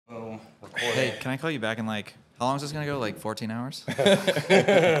Hey, can I call you back in like, how long is this gonna go? Like 14 hours? Baby,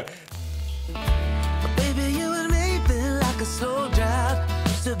 you and me been like a slow drought.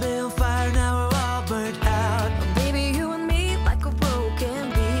 Used to be on fire, now we're all burnt out. Baby, you and me like a broken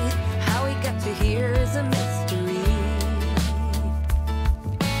beat. How we got to here is a mystery.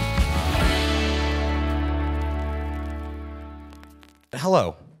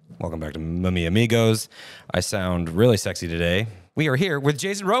 Hello. Welcome back to Mamiyamigos. I sound really sexy today. We are here with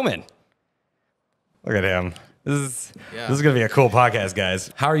Jason Roman. Look at him. This is going to be a cool podcast,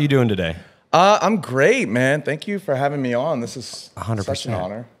 guys. How are you doing today? I'm great, man. Thank you for having me on. This is 100%. such an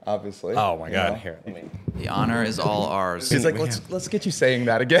honor, obviously. Oh, my God. know? Here, let me... The honor is all ours. He's like, let's get you saying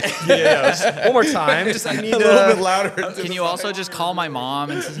that again. One more time. Just I need a little bit louder. Can you also just call my mom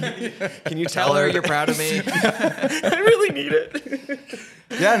and Can you tell her you're proud of me? I really need it.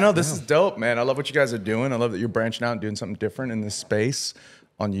 Yeah, no, this is dope, man. I love what you guys are doing. I love that you're branching out and doing something different in this space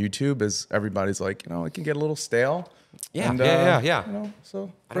on YouTube as everybody's like, it can get a little stale. Yeah, And, yeah. So I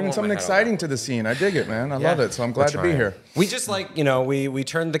don't bringing want something my head on exciting to the scene. I dig it, man. I love it. So I'm glad to be here. We just we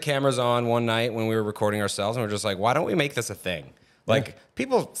turned the cameras on one night when we were recording ourselves, and we're just like, why don't we make this a thing? Like,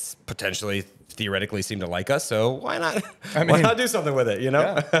 people potentially, theoretically seem to like us, so why not? Why not do something with it,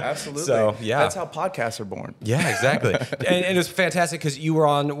 Yeah, absolutely. So, yeah. That's how podcasts are born. Yeah, exactly. and it was fantastic because you were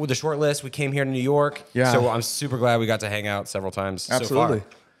on the short list. We came here to New York. Yeah. So I'm super glad we got to hang out several times Absolutely. so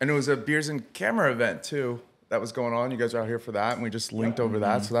far. And it was a beers and camera event, too. That was going on. You guys are out here for that, and we just linked over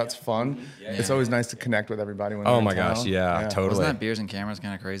that, so that's fun. It's always nice to connect with everybody when they're in town. Gosh, yeah, totally. Wasn't that beers and cameras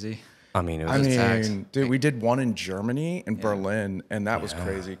kind of crazy? I mean, Dude, we did one in Germany, in Berlin, and that was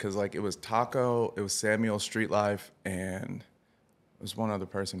crazy because like it was Taco, it was Samuel Street Life, and it was one other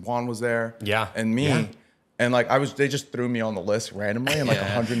person. Juan was there, and me. Yeah. And like they just threw me on the list randomly, and like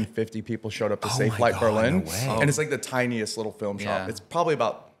 150 people showed up to Safe Flight Berlin, and it's like the tiniest little film shop. It's probably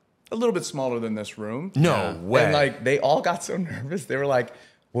about a little bit smaller than this room. No way. And like they all got so nervous. They were like,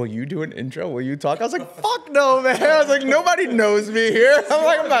 will you do an intro? Will you talk? I was like, fuck no, man. I was like, nobody knows me here. I'm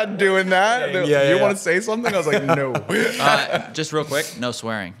like, I'm not doing that. You want to say something? I was like, no. Just real quick, no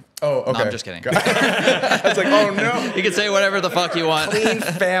swearing. Oh, okay. No, I'm just kidding. I was like, oh no. You can say whatever the fuck you want. Clean,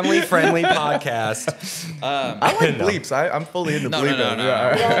 family-friendly podcast. I like bleeps. I'm fully into bleeping. No.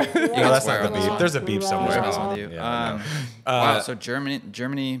 Yeah. That's not the beep. There's a beep somewhere. I'm messing with you. Wow, so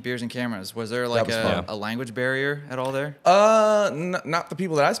Germany, beers and cameras. Was there like a language barrier at all there? Not the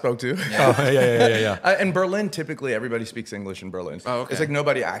people that I spoke to. Yeah. In Berlin, typically everybody speaks English in Berlin. Oh, okay. It's like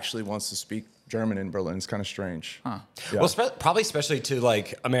nobody actually wants to speak German in Berlin. It's kind of strange. Huh. Yeah. Well, probably especially to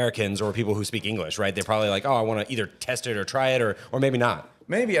like Americans or people who speak English, right? They're probably like, oh, I want to either test it or try it or maybe not.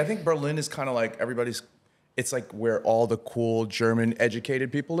 Maybe. I think Berlin is kind of like it's like where all the cool German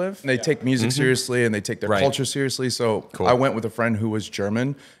educated people live. And they take music seriously and they take their culture seriously. So I went with a friend who was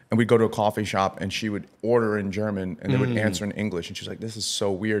German, and we'd go to a coffee shop and she would order in German and they would answer in English. And she was like, this is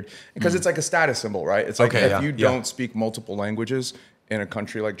so weird. Because it's like a status symbol, right? It's like if you don't speak multiple languages in a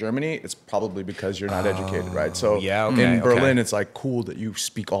country like Germany, it's probably because you're not educated, right? So in Berlin, it's like cool that you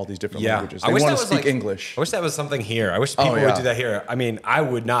speak all these different languages. They want to speak English. I wish that was something here. I wish people would do that here. I mean, I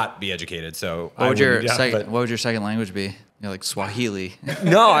would not be educated, so what would your second language be? Like Swahili.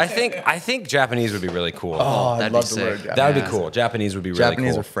 No, I think Japanese would be really cool. Oh, that'd love be the sick. word Japanese. That would be cool. Japanese would be really cool.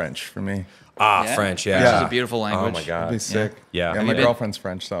 Japanese or French for me. French, Which is a beautiful language. Oh my God. That'd be sick. Yeah. My girlfriend's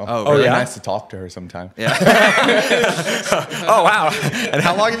French, so really? nice to talk to her sometime. Yeah. Oh wow. And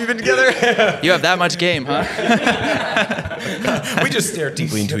how long have you been together? You have that much game, huh? We just stare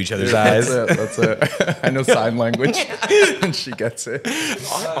deeply into each other's eyes. That's it. I know sign language, and she gets it.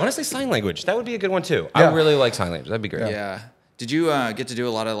 Honestly, sign language. That would be a good one too. I really like sign language. That'd be great. Yeah. Did you get to do a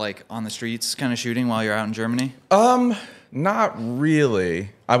lot of like on the streets kind of shooting while you're out in Germany? Not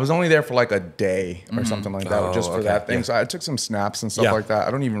really. I was only there for like a day or something like that, just for that thing. Yeah. So I took some snaps and stuff like that.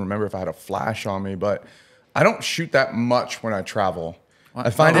 I don't even remember if I had a flash on me, but I don't shoot that much when I travel. I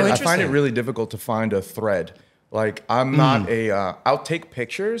find it really difficult to find a thread. Like I'm not I'll take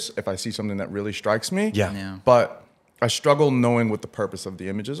pictures if I see something that really strikes me. Yeah. But I struggle knowing what the purpose of the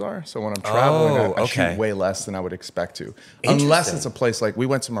images are. So when I'm traveling, I shoot way less than I would expect to. Unless it's a place like, we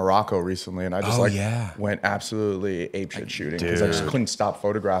went to Morocco recently, and I just went absolutely apeshit shooting because I just couldn't stop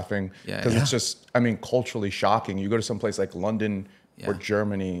photographing. Because it's just, culturally shocking. You go to some place like London or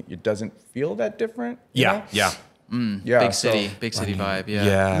Germany, it doesn't feel that different. Yeah. Big city vibe.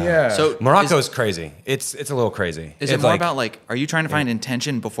 Yeah. So Morocco is crazy. It's a little crazy. Is it more about like, are you trying to find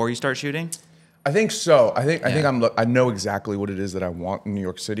intention before you start shooting? I think so. I think I know exactly what it is that I want in New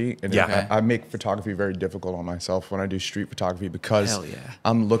York City, and I make photography very difficult on myself when I do street photography because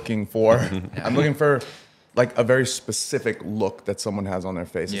I'm looking for like a very specific look that someone has on their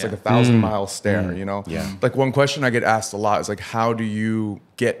face. It's like a 1,000-mile stare, you know? Yeah. Like one question I get asked a lot is like, how do you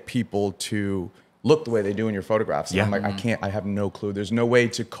get people to look the way they do in your photographs? And I'm like, I have no clue. There's no way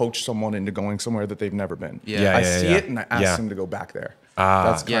to coach someone into going somewhere that they've never been. I see it and I ask them to go back there.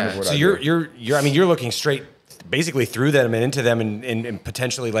 That's kind of what I do. You're looking straight basically through them and into them and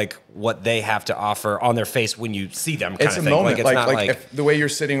potentially like what they have to offer on their face when you see them. It's a moment. Like if the way you're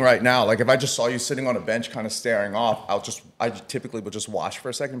sitting right now, like if I just saw you sitting on a bench kind of staring off, I typically would just watch for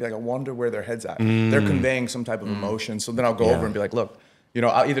a second and be like, I wonder where their head's at. They're conveying some type of emotion. So then I'll go over and be like, look, you know,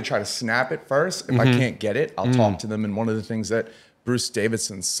 I'll either try to snap it first. If I can't get it, I'll talk to them. And one of the things that Bruce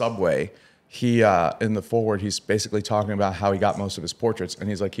Davidson's Subway, he in the forward, he's basically talking about how he got most of his portraits, and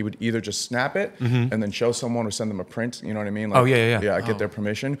he's like, he would either just snap it and then show someone or send them a print. You know what I mean? Like, get their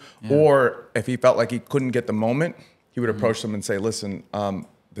permission. Or if he felt like he couldn't get the moment, he would approach them and say, listen,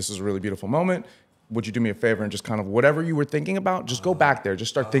 this is a really beautiful moment. Would you do me a favor and just kind of whatever you were thinking about, just go back there,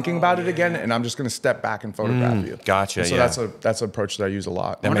 just start thinking about it again, and I'm just going to step back and photograph you. Gotcha. And so that's an approach that I use a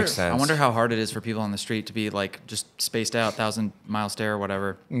lot. That makes sense. I wonder how hard it is for people on the street to be like just spaced out, 1,000-mile stare or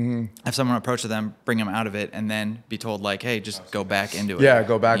whatever. Have someone approach them, bring them out of it, and then be told like, hey, just go back into it. Yeah,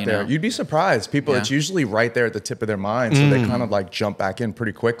 go back there. Know? You'd be surprised. People, it's usually right there at the tip of their mind, so they kind of like jump back in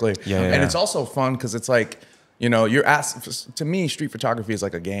pretty quickly. And it's also fun because it's like, you know, you're asked, to me, street photography is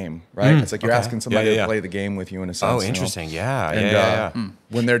like a game, right? It's like you're asking somebody to play the game with you in a sense. Oh, interesting. You know?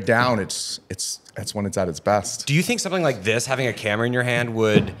 When they're down, that's when it's at its best. Do you think something like this, having a camera in your hand,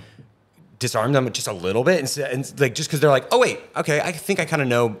 would disarm them just a little bit? And like, just because they're like, oh, wait, okay, I think I kind of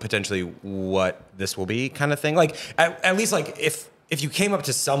know potentially what this will be kind of thing. Like, at least like if you came up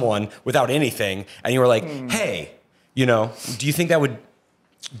to someone without anything and you were like, hey, you know, do you think that would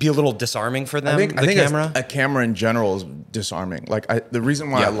be a little disarming for them? I think a camera in general is disarming. Like the reason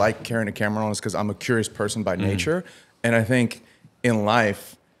why I like carrying a camera on is because I'm a curious person by nature, and I think in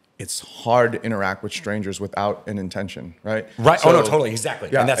life it's hard to interact with strangers without an intention, right? Right. So, no, totally, exactly.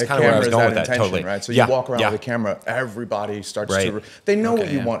 Yeah, and that's kind of where I was going with that. Totally. Right. So you walk around with a camera, everybody starts to. They know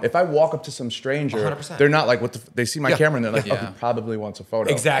what you want. If I walk up to some stranger, 100%. They're not like they see my camera and they're like, oh, he probably wants a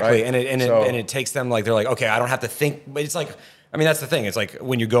photo. Exactly. Right? And it takes them like they're like, okay, I don't have to think. But it's like, I mean, that's the thing. It's like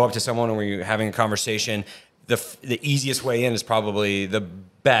when you go up to someone and when you're having a conversation, the easiest way in is probably the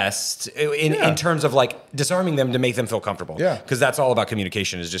best in terms of like disarming them to make them feel comfortable. Yeah. Because that's all about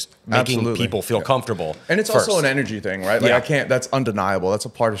communication, is just making people feel comfortable. And it's also an energy thing, right? Like that's undeniable. That's a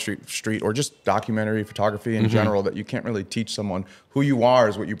part of street or just documentary photography in general that you can't really teach someone. Who you are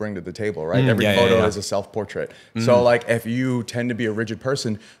is what you bring to the table, right? Every photo is a self-portrait. So like if you tend to be a rigid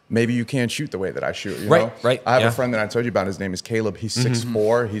person, maybe you can't shoot the way that I shoot, you know? Right. I have a friend that I told you about. His name is Caleb. He's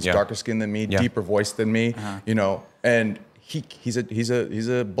 6'4". He's darker skinned than me, deeper voice than me, you know, and he's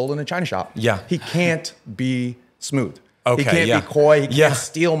a bull in a china shop. Yeah. He can't be smooth. Okay. He can't be coy. He can't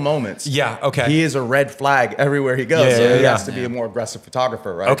steal moments. Yeah. Okay. He is a red flag everywhere he goes. So he has to be a more aggressive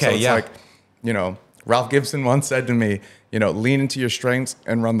photographer, right? Okay. So it's like, you know, Ralph Gibson once said to me, you know, lean into your strengths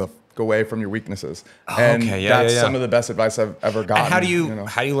and run the fuck away from your weaknesses. And that's some of the best advice I've ever gotten. And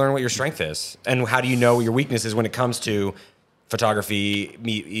how do you learn what your strength is? And how do you know your weakness is when it comes to photography,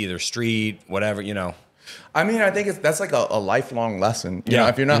 either street, whatever, you know? I mean, I think that's like a lifelong lesson. You know,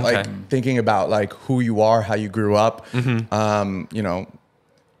 if you're not like thinking about like who you are, how you grew up, you know,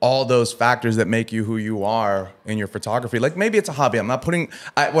 all those factors that make you who you are in your photography. Like maybe it's a hobby. I'm not putting,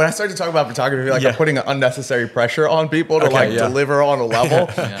 when I start to talk about photography, like I'm putting unnecessary pressure on people to deliver on a level.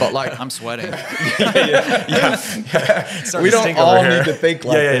 But like I'm sweating. We don't all need to think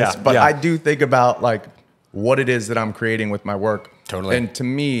like this, but I do think about like what it is that I'm creating with my work. Totally. And to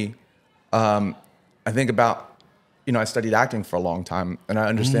me, I think about, you know, I studied acting for a long time, and I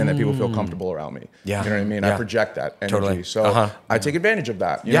understand that people feel comfortable around me. Yeah. You know what I mean? I project that energy. Totally. So I take advantage of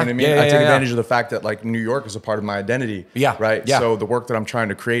that. You know what I mean? I take advantage of the fact that like New York is a part of my identity. Yeah. Right? Yeah. So the work that I'm trying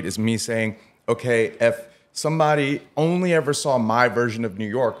to create is me saying, okay, if somebody only ever saw my version of New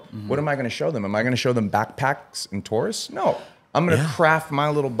York, what am I going to show them? Am I going to show them backpacks and tourists? No. I'm going to craft my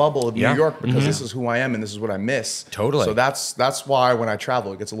little bubble of New York because this is who I am and this is what I miss. Totally. So that's why when I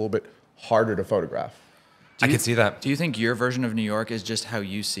travel, it gets a little bit harder to photograph. I can see that. Do you think your version of New York is just how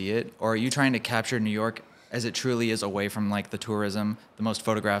you see it? Or are you trying to capture New York as it truly is away from like the tourism, the most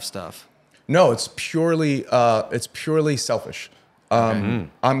photographed stuff? No, it's purely selfish.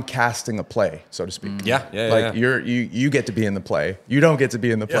 I'm casting a play, so to speak. Like you get to be in the play. You don't get to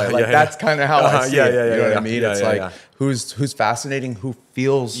be in the play. That's kind of how I see it. You know what I mean? It's like who's fascinating, who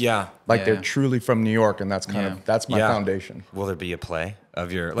feels like they're truly from New York, and that's kind of my foundation. Will there be a play?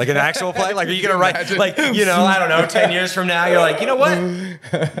 of your, like an actual play? Like, are you going to write, like, you know, I don't know, 10 years from now, you're like, you know what?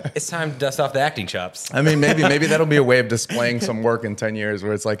 It's time to dust off the acting chops. I mean, maybe that'll be a way of displaying some work in 10 years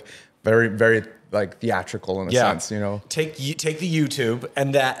where it's like very, very like theatrical in a sense, you know? Take the YouTube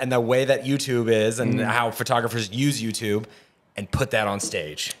and the way that YouTube is and how photographers use YouTube and put that on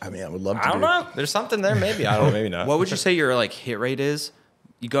stage. I mean, I would love to. I don't know. There's something there, maybe. I don't know, maybe not. What would you say your like hit rate is?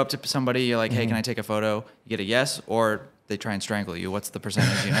 You go up to somebody, you're like, hey, can I take a photo? You get a yes, or they try and strangle you. What's the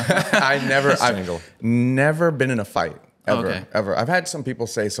percentage, you know? I've never been in a fight, ever. I've had some people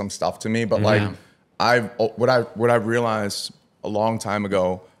say some stuff to me, but like what I realized a long time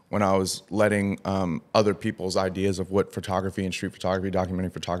ago when I was letting other people's ideas of what photography and street photography,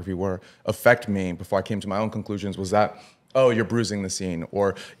 documentary photography were affect me before I came to my own conclusions was that, oh, you're bruising the scene,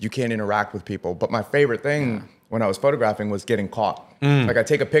 or you can't interact with people. But my favorite thing when I was photographing was getting caught. Like I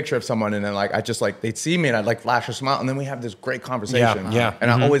take a picture of someone and then like I just like they'd see me and I'd like flash or smile and then we have this great conversation.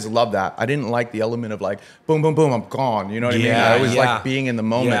 And I always loved that. I didn't like the element of like boom, boom, boom, I'm gone. You know what I mean? I always like being in the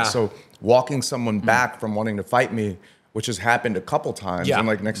moment. So walking someone back from wanting to fight me, which has happened a couple times, and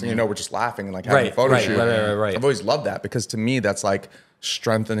like next thing you know, we're just laughing and like having a photo shoot. I've always loved that because to me that's like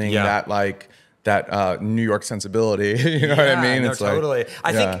strengthening that like that New York sensibility. You know what I mean? No, it's totally.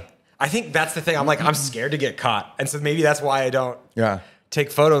 Like, I think that's the thing. I'm like, I'm scared to get caught. And so maybe that's why I don't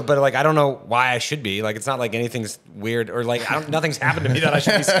take photos, but like, I don't know why I should be. Like, it's not like anything's weird or like, nothing's happened to me that I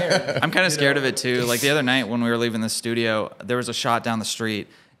should be scared. I'm kind of scared of it too. Like the other night when we were leaving the studio, there was a shot down the street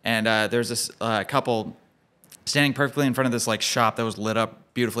and there's this couple standing perfectly in front of this like shop that was lit up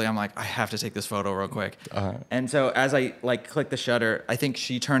beautifully. I'm like, I have to take this photo real quick. And so as I like click the shutter, I think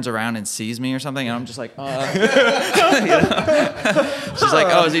she turns around and sees me or something, and I'm just like, you know? She's like,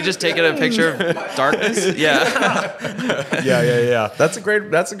 oh, is he just taking a picture of darkness? Yeah. That's a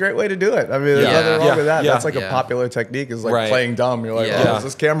great way to do it. I mean, there's nothing wrong with that. That's like a popular technique is like playing dumb. You're like, oh, does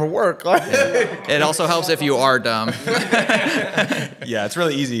this camera work? It also helps if you are dumb. It's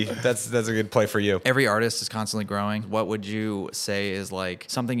really easy. That's a good play for you. Every artist is constantly growing. What would you say is like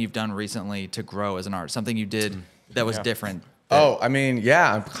something you've done recently to grow as an artist? Something you did that was different? Oh, I mean,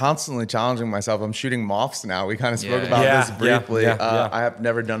 I'm constantly challenging myself. I'm shooting MOFs now. We kind of spoke about this briefly. I have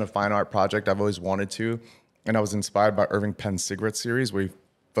never done a fine art project. I've always wanted to. And I was inspired by Irving Penn's cigarette series where he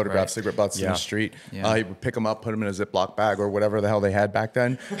photographed cigarette butts in the street. He would pick them up, put them in a Ziploc bag or whatever the hell they had back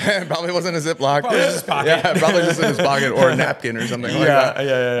then. Probably wasn't a Ziploc. Probably just his pocket. Probably just in his pocket or a napkin or something like that.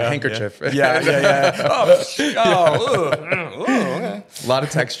 A handkerchief. Okay. A lot of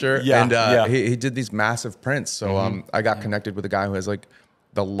texture. And he did these massive prints. So I got connected with a guy who has like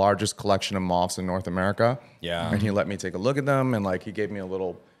the largest collection of MOFs in North America. And he let me take a look at them and like he gave me a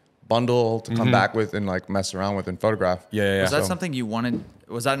little bundle to come back with and like mess around with and photograph. Was that something you wanted?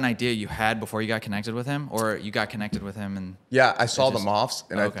 Was that an idea you had before you got connected with him, or you got connected with him and? Yeah, I saw the MOFs,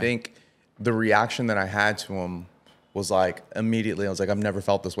 and I think the reaction that I had to him was like immediately. I was like, I've never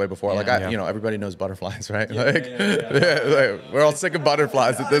felt this way before. You know, everybody knows butterflies, right? Like we're all sick of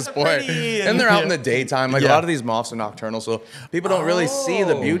butterflies at this point, and they're out in the daytime. Like a lot of these MOFs are nocturnal, so people don't really see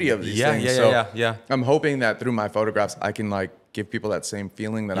the beauty of these things. I'm hoping that through my photographs, I can like give people that same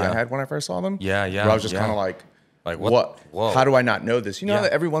feeling that I had when I first saw them. Where I was just kind of like what? Whoa. How do I not know this? You know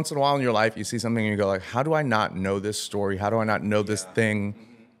that every once in a while in your life you see something and you go like, how do I not know this story? How do I not know this thing?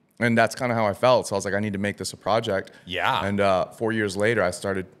 And that's kind of how I felt. So I was like, I need to make this a project. And 4 years later, I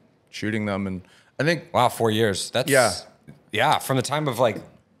started shooting them, and I think 4 years. That's from the time of like,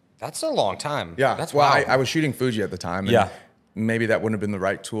 that's a long time. That's why I was shooting Fuji at the time. And maybe that wouldn't have been the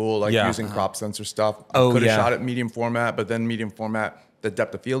right tool, like using crop sensor stuff. Could have shot at medium format, but then medium format, the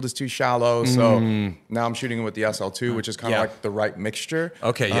depth of field is too shallow. So now I'm shooting it with the SL2, which is kind of like the right mixture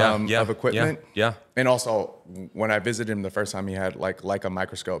of equipment. And also, when I visited him the first time, he had like Leica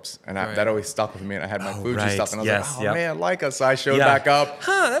microscopes, and that always stuck with me. And I had my Fuji stuff, and I was like, oh man, Leica. So I showed back up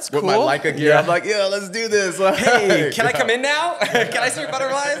that's with cool. my Leica gear. I'm like, let's do this. Hey, can I come in now? Can I see your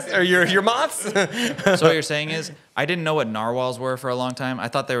butterflies or your moths? So what you're saying is, I didn't know what narwhals were for a long time. I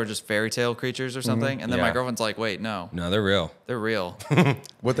thought they were just fairy tale creatures or something. And then my girlfriend's like, wait, no. No, they're real. They're real.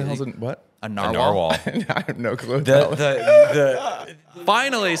 What the hell's what? A narwhal. I have no clue.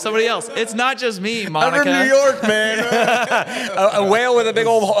 Finally, somebody else. It's not just me, Monica. I'm from New York, man. a whale with a big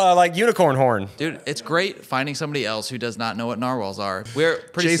old like unicorn horn. Dude, it's great finding somebody else who does not know what narwhals are. We're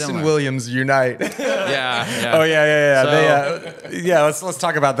pretty Jason similar. Williams, unite. Yeah. So, let's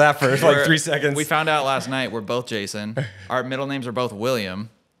talk about that for like 3 seconds. We found out last night we're both Jason. Our middle names are both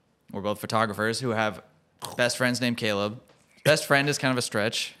William. We're both photographers who have best friends named Caleb. Best friend is kind of a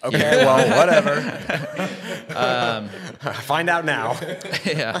stretch. Okay, well, whatever. Find out now.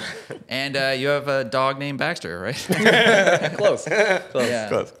 Yeah. And you have a dog named Baxter, right? Close. Yeah.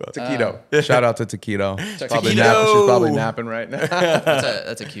 Close. Taquito. Shout out to Taquito. She's probably napping right now.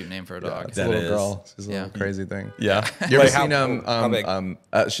 That's a cute name for a dog. It's a little girl. She's a little crazy thing. Yeah. You ever Like seen how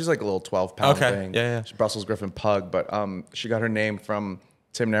big? she's like a little 12-pound Okay. thing. Yeah. She's Brussels Griffin Pug, but she got her name from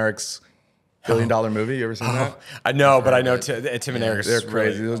Tim and Eric's $1 billion movie. You ever seen that? I know, but I know Tim and Eric. They're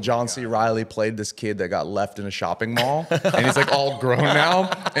crazy. Really, John C. Reilly played this kid that got left in a shopping mall, and he's like all grown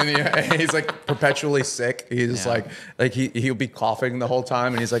now, and he's like perpetually sick. He's like he'll be coughing the whole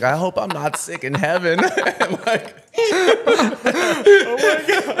time, and he's like, I hope I'm not sick in heaven. And like, oh my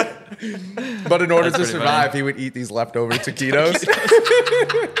god! But in order to survive, he would eat these leftover taquitos.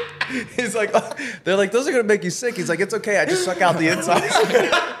 He's like, they're like, those are gonna make you sick. He's like, it's okay. I just suck out the inside.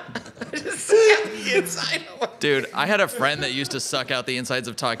 Dude, I had a friend that used to suck out the insides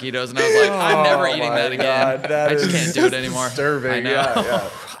of taquitos, and I was like, I'm never eating that again. I just can't do it anymore. Disturbing. I know. Yeah.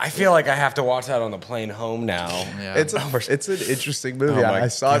 I feel like I have to watch that on the plane home now. Yeah. It's an interesting movie. Oh my I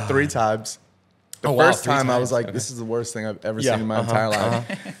saw it 3 times. The first three time I was times. like, this is the worst thing I've ever seen in my entire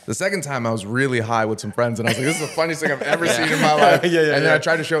life. The second time I was really high with some friends, and I was like, this is the funniest thing I've ever seen in my life. And then I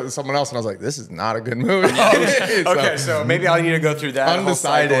tried to show it to someone else, and I was like, this is not a good movie. Okay, so maybe I need to go through that.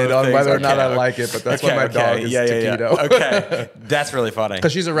 Undecided on whether or not I like it, but that's what my dog is, Taquito. Okay, that's really funny.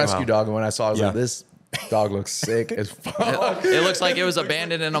 Because she's a rescue dog, and when I saw it, I was like, this dog looks sick as fuck. It looks like it was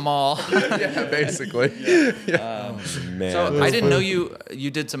abandoned in a mall. Yeah, basically. Man. So I didn't know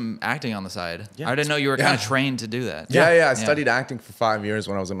you did some acting on the side. I didn't know you were kind of trained to do that. Yeah. I studied acting for 5 years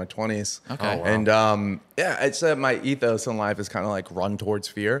when I was in my 20s. Okay. Oh, wow. And it's my ethos in life is kind of like run towards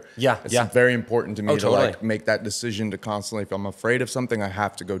fear. Yeah, It's yeah. very important to me to totally. like make that decision to constantly, if I'm afraid of something, I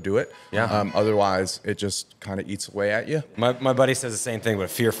have to go do it. Yeah. Otherwise, it just kind of eats away at you. My buddy says the same thing, but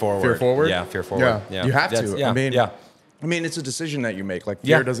fear forward. Fear forward? Yeah, fear forward. Yeah. You have to. Yeah. I mean, it's a decision that you make. Like,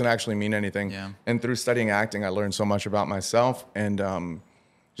 fear doesn't actually mean anything. Yeah. And through studying acting, I learned so much about myself and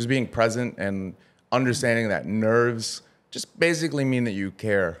just being present and understanding that nerves just basically mean that you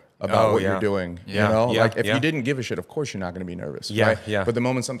care about what you're doing. Yeah. You know, Yeah. like if Yeah. you didn't give a shit, of course you're not going to be nervous. Yeah. Right? Yeah. But the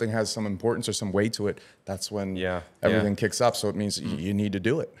moment something has some importance or some weight to it, that's when everything kicks up. So it means you need to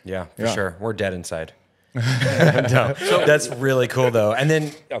do it. Yeah, for sure. We're dead inside. No, that's really cool though. And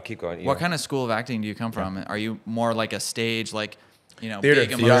then keep going. What kind of school of acting do you come from? Are you more like a stage, like, Theater.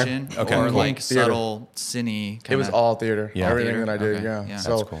 big emotion, Okay, or cool. like Theater. subtle, cine? It was all theater. Yeah. Everything Theater? that I did. Okay. Yeah. Yeah.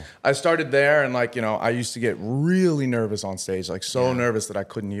 So That's cool. I started there, and like I used to get really nervous on stage, like so nervous that I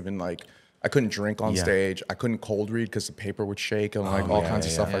couldn't even I couldn't drink on stage. I couldn't cold read because the paper would shake and like all kinds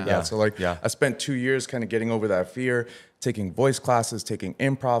of stuff like that. So I spent 2 years kind of getting over that fear, taking voice classes, taking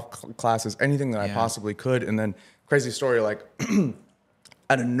improv classes, anything that I possibly could. And then crazy story, like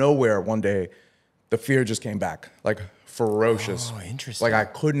out of nowhere one day, the fear just came back, like ferocious. Oh, interesting. Like I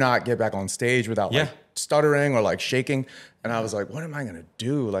could not get back on stage without like stuttering or like shaking. And I was like, what am I gonna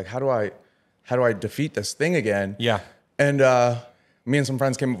do? Like how do I defeat this thing again? Yeah. And me and some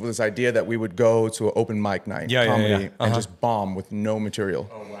friends came up with this idea that we would go to an open mic night, comedy, and just bomb with no material.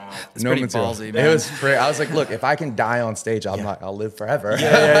 Oh wow, That's pretty ballsy, man. It was crazy. I was like, look, if I can die on stage, I'll live forever.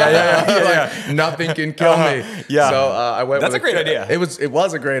 Like, nothing can kill me. Yeah. So I went. That's with a great idea. It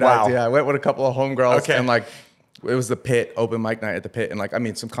was a great idea. I went with a couple of homegirls and like. It was the Pit, open mic night at the Pit. And like, I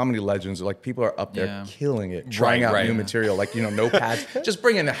mean, some comedy legends, like people are up there killing it, trying out new material, like, notepads, just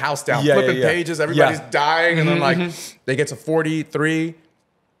bringing the house down, flipping pages, everybody's dying. And then like, they get to 43.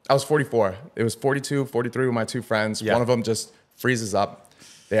 I was 44. It was 42, 43 with my 2 friends. One of them just freezes up.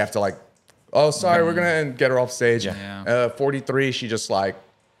 They have to like, oh, sorry, we're going to get her off stage. 43, she just like,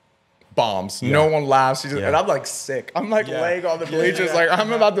 bombs. No one laughs. And I'm like sick. I'm like laying on the bleachers, like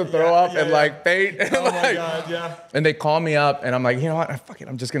I'm about to throw up and like faint. And, Oh my God, and they call me up, and I'm like, you know what? Fuck it.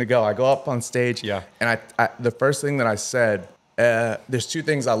 I'm just gonna go. I go up on stage. And I the first thing that I said, there's 2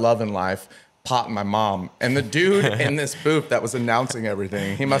 things I love in life: Pop and my mom. And the dude in this booth that was announcing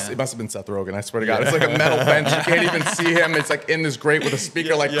everything, it must have been Seth Rogen, I swear to God. It's like a metal bench. You can't even see him. It's like in this grate with a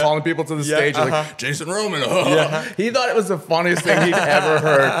speaker, like calling people to the stage. Like, Jason Roman. He thought it was the funniest thing he'd ever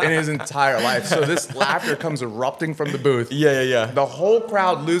heard in his entire life. So this laughter comes erupting from the booth. The whole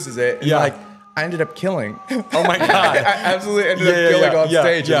crowd loses it. And like, I ended up killing. Oh my God. I absolutely ended up killing on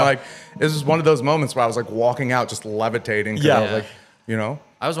stage. And like, this was one of those moments where I was like walking out just levitating. I was like,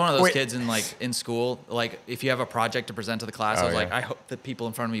 I was one of those kids in school. Like, if you have a project to present to the class, I was like, I hope the people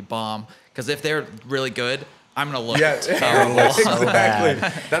in front of me bomb, because if they're really good, I'm gonna look terrible. Exactly.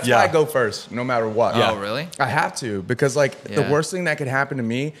 That's why I go first, no matter what. Oh, really? I have to, because like the worst thing that could happen to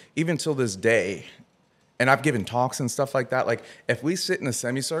me, even till this day, and I've given talks and stuff like that. Like if we sit in a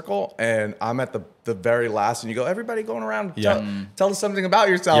semicircle and I'm at the very last and you go, everybody going around, tell us something about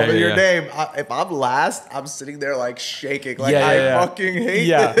yourself and your name. If I'm last, I'm sitting there like shaking. Like I fucking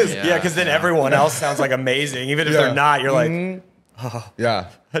hate this. Yeah, because then everyone else sounds like amazing. Even if they're not, you're like,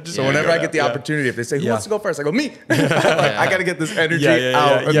 So whenever I get the opportunity, if they say, who wants to go first? I go, me. I got to get this energy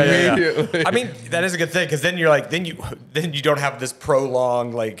out immediately. I mean, that is a good thing because then you're like, then you don't have this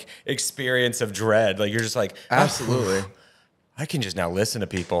prolonged like experience of dread. Like you're just like, absolutely. I can just now listen to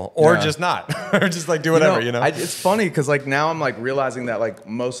people or just not or just like do whatever, you know? It's funny because like now I'm like realizing that like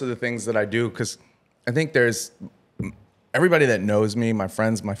most of the things that I do, because I think there's everybody that knows me, my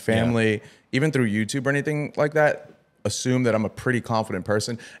friends, my family, even through YouTube or anything like that, assume that I'm a pretty confident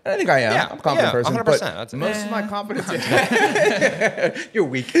person. And I think I am. I'm a confident person. 100%. But most of my confidence... You're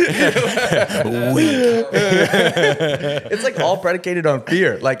weak. It's like all predicated on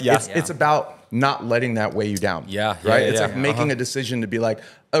fear. Like it's about not letting that weigh you down. Right? It's like making a decision to be like,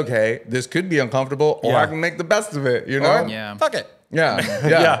 okay, this could be uncomfortable or I can make the best of it, you know? Fuck it. And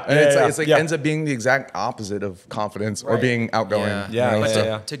it's like ends up being the exact opposite of confidence or being outgoing.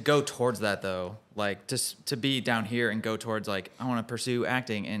 To go towards that though, like just to be down here and go towards like I want to pursue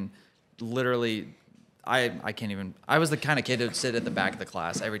acting, and literally I can't even. I was the kind of kid who would sit at the back of the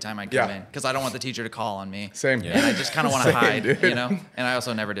class every time I come in because I don't want the teacher to call on me. Same. And I just kind of want to hide, you know. And I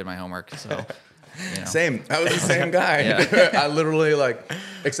also never did my homework, so. You know. Same. I was the same guy. I literally like,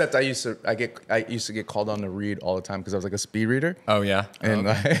 except I used to get called on to read all the time because I was like a speed reader. Oh yeah. And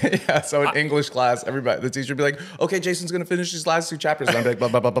so in English class, the teacher would be like, "Okay, Jason's gonna finish these last 2 chapters." And I'm like, blah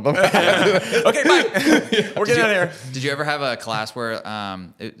blah blah blah blah. Okay, bye. We're getting out of here. Did you ever have a class where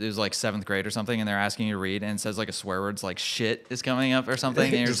it was like 7th grade or something, and they're asking you to read, and it says like a swear words like "shit" is coming up or something,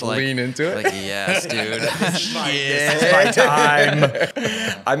 and you're just like lean into it. Like yes, dude. This is my time.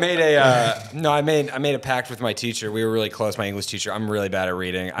 I made a pact with my teacher. We were really close. My English teacher. I'm really bad at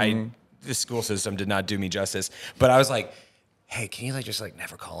reading. The school system did not do me justice. But I was like, hey, can you like just like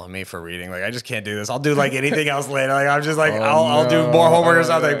never call on me for reading? Like I just can't do this. I'll do like anything else later. Like I'm just like I'll do more homework or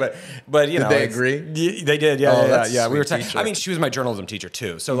something. But you know, did they agree? They did. Yeah. We were. Teacher. I mean, she was my journalism teacher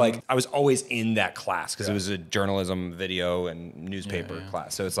too. So like I was always in that class because it was a journalism, video, and newspaper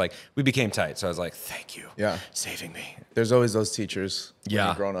class. So it's like we became tight. So I was like, thank you. Saving me. There's always those teachers. When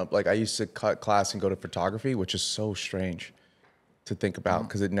you're grown up. Like I used to cut class and go to photography, which is so strange to think about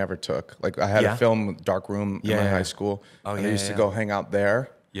because it never took. Like I had a film dark room in my high school. And I used to go hang out there.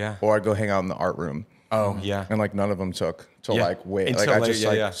 Or I'd go hang out in the art room. And like none of them took till like wait. Until like I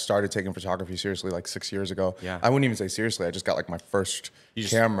just started taking photography seriously like 6 years ago. I wouldn't even say seriously. I just got like my first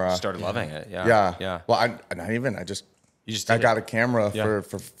camera. Started loving it. Well, I got a camera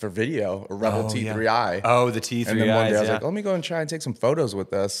for video, a Rebel T3i. Oh, the T3i. And then one day I was like, let me go and try and take some photos with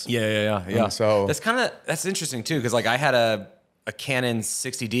this. Yeah. So that's interesting too, because like I had a Canon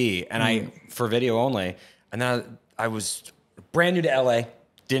 60D and I for video only, and then I was brand new to LA,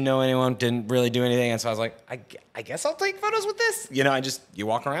 didn't know anyone, didn't really do anything, and so I was like, I guess I'll take photos with this. You know, you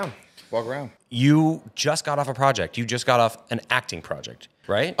walk around. You just got off a project. You just got off an acting project,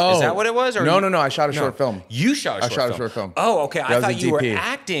 right? Oh, is that what it was? Or no. I shot a short film. You shot a short film. Oh, okay. I thought you were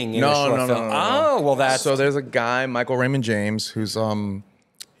acting in a short film. No. Oh, well, that's so. There's a guy, Michael Raymond James, who's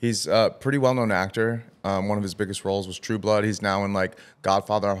he's a pretty well-known actor. One of his biggest roles was True Blood. He's now in like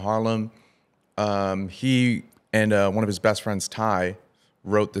Godfather of Harlem. He and one of his best friends, Ty,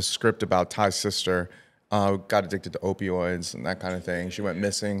 wrote this script about Ty's sister. Got addicted to opioids and that kind of thing. She went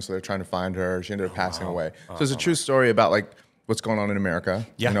missing, so they're trying to find her. She ended up passing away. So it's a true story about like what's going on in America.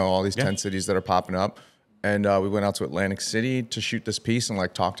 You know, all these 10 cities that are popping up. And we went out to Atlantic City to shoot this piece and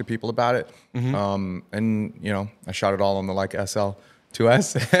like talk to people about it. And you know, I shot it all on the Leica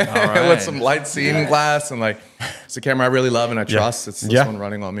SL2S with some light scene glass, and like it's a camera I really love and I trust. It's this one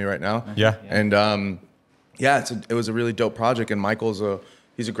running on me right now. And it was a really dope project. And Michael's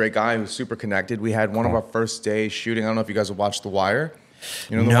he's a great guy who's super connected. We had one of our first days shooting. I don't know if you guys have watched The Wire.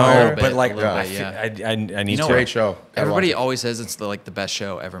 You know The Wire? But like I need to. Great show. Everybody always says it's the best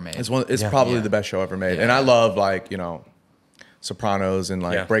show ever made. It's probably the best show ever made. And I love like, you know, Sopranos and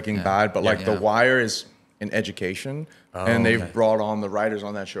like Breaking Bad, but like The Wire is an education. And they've brought on the writers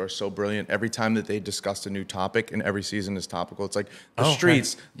on that show are so brilliant. Every time that they discussed a new topic, and every season is topical. It's like the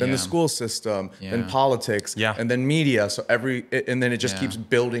streets, then the school system, then politics, and then media. So and then it just keeps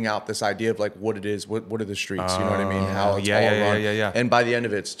building out this idea of like what it is, what are the streets, you know what I mean? How it's all run. And by the end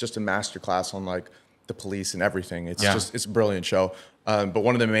of it, it's just a masterclass on like the police and everything. It's just, it's a brilliant show. But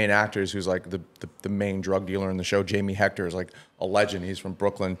one of the main actors, who's like the main drug dealer in the show, Jamie Hector, is like a legend. He's from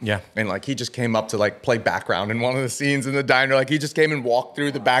Brooklyn. Yeah. And like he just came up to like play background in one of the scenes in the diner. Like he just came and walked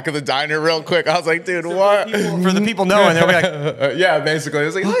through the back of the diner real quick. I was like, dude, what? For the people knowing, they'll be like, yeah, basically. It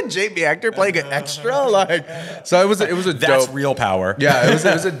was like, oh, Jamie Hector playing an extra. Like, so it was a that's dope. real power. Yeah, it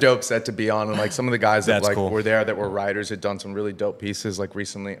was a dope set to be on, and like some of the guys that That's like cool. were there that were writers had done some really dope pieces. Like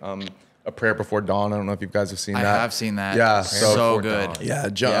recently, A Prayer Before Dawn. I don't know if you guys have seen that. I have seen that. Yeah, so good. Yeah,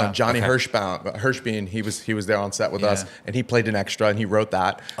 Johnny Hirschbein, he was there on set with us, and he played an extra, and he wrote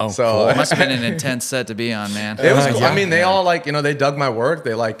that. Oh, so cool. It must have been an intense set to be on, man. it was cool. I mean, they all like, you know, they dug my work.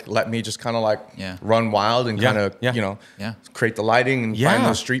 They like let me just kind of like run wild and kind of you know create the lighting and find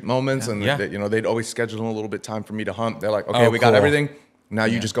those street moments. And they, you know, they'd always schedule a little bit time for me to hunt. They're like, okay, we got everything. Now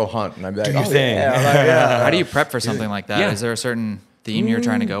you just go hunt, and I'd be like, your thing. How do you prep for something like that? Is there a certain theme you're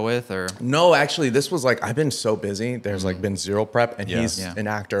trying to go with, or? No, actually, this was like, I've been so busy. There's like been zero prep, and he's an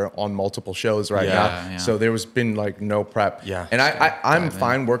actor on multiple shows right now. Yeah. So there was been like no prep. Yeah. And I'm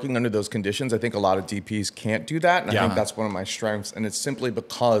fine working under those conditions. I think a lot of DPs can't do that. And I think that's one of my strengths. And it's simply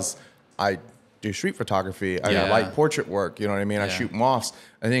because I do street photography. I light portrait work. You know what I mean? I shoot moths.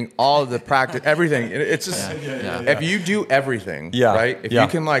 I think all of the practice, everything. It's just, if you do everything, right? If you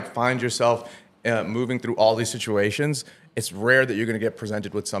can like find yourself moving through all these situations, it's rare that you're going to get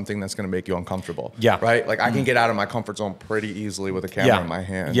presented with something that's going to make you uncomfortable. Yeah. Right? Like I can get out of my comfort zone pretty easily with a camera in my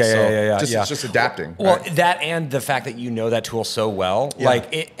hand. It's just adapting. Well, right? that and the fact that you know that tool so well,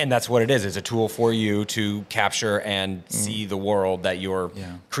 and that's what it is. It's a tool for you to capture and see the world that you're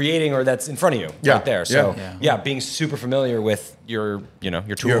creating or that's in front of you right there. So being super familiar with your tool Your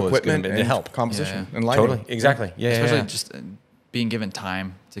is equipment going to and help. composition and lighting. Totally. Exactly. Yeah. Especially just being given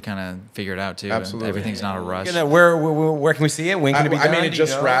time to kind of figure it out too. Absolutely. Everything's not a rush. Where can we see it? When can it be done? I mean, it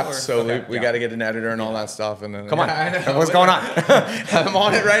just wrapped, or? so we got to get an editor and all that stuff. And then, Come on. What's going on? I'm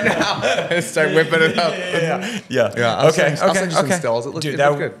on it right now. Start whipping it up. Yeah. I'll send you some stills. It looks Dude,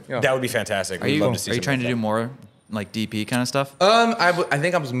 good. that would be fantastic. Are you trying to do more like DP kind of stuff? I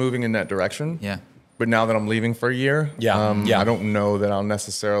think I was moving in that direction. Yeah. But now that I'm leaving for a year, I don't know that I'll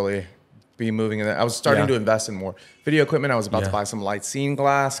necessarily be moving in that. I was starting to invest in more video equipment. I was about to buy some light scene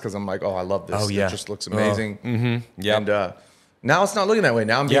glass because I'm like, oh, I love this. Oh, yeah. It just looks amazing. Yeah. And now it's not looking that way.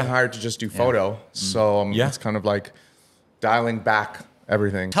 Now I'm being hired to just do photo. So it's kind of like dialing back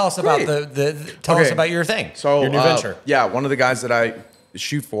everything. Tell us about tell us about your thing. So your new venture. Yeah, one of the guys that I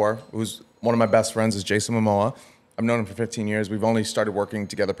shoot for, who's one of my best friends, is Jason Momoa. I've known him for 15 years. We've only started working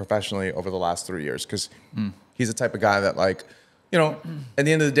together professionally over the last 3 years because he's the type of guy that like, you know, at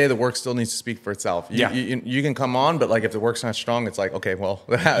the end of the day, the work still needs to speak for itself. You can come on, but like if the work's not strong, it's like, okay, well,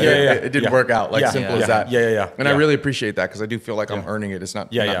 it didn't work out. Like simple as that. And I really appreciate that because I do feel like I'm earning it. It's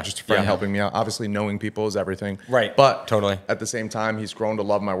not just a friend helping me out. Obviously, knowing people is everything. Right. But totally. At the same time, he's grown to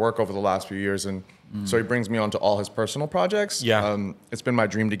love my work over the last few years. And so he brings me onto all his personal projects. It's been my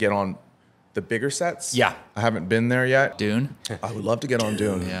dream to get on the bigger sets. I haven't been there yet. Dune? I would love to get on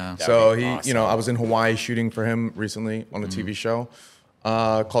Dune. So he, awesome. You know, I was in Hawaii shooting for him recently on a TV show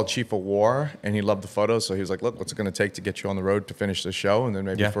called Chief of War, and he loved the photos. So he was like, look, what's it going to take to get you on the road to finish the show? And then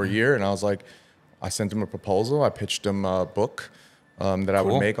maybe for a year. And I was like, I sent him a proposal. I pitched him a book that I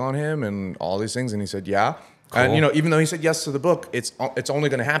would make on him and all these things. And he said, yeah. Cool. And, you know, even though he said yes to the book, it's only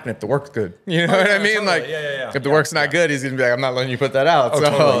going to happen if the work's good. You know what I mean? Totally. Like, if the work's not good, he's going to be like, I'm not letting you put that out. So,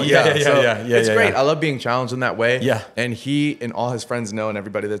 totally. It's great. I love being challenged in that way. Yeah. And he and all his friends know, and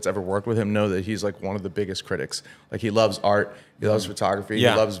everybody that's ever worked with him know that he's like one of the biggest critics. Like, he loves art. He loves photography. He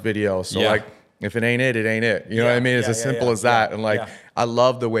loves video. So, like, if it ain't it, it ain't it. You know what I mean? It's as simple as that. And, like, I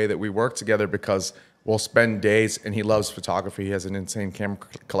love the way that we work together because we'll spend days, and he loves photography. He has an insane camera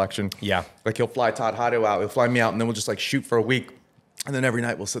collection. Like, he'll fly Todd Hado out. He'll fly me out, and then we'll just, like, shoot for a week. And then every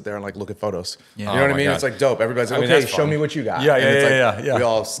night we'll sit there and, like, look at photos. You know what I mean? God. It's, like, dope. Everybody's like, okay, show me what you got. We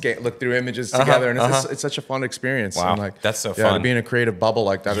all look through images together, and it's such a fun experience. Wow, and like, that's so fun. To be in a creative bubble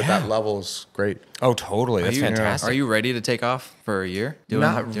like that at that level is great. Oh, totally. That's fantastic. Are you ready to take off for a year? Doing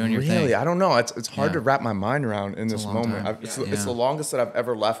your thing? Really. I don't know. It's hard to wrap my mind around in this moment. It's the longest that I've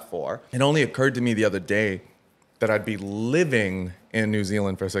ever left for. It only occurred to me the other day that I'd be living in New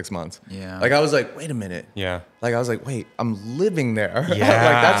Zealand for 6 months. Like, I was like, wait a minute. Like, I was like, wait, I'm living there. Like,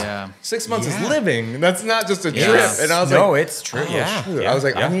 that's 6 months is living. That's not just a trip. And I was like, no, it's true. I was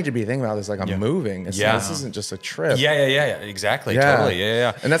like, I need to be thinking about this like I'm moving. This isn't just a trip. Exactly. Totally.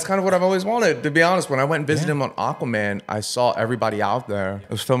 And that's kind of what I've always wanted. To be honest, when I went and visited him on Aquaman, I saw everybody out there.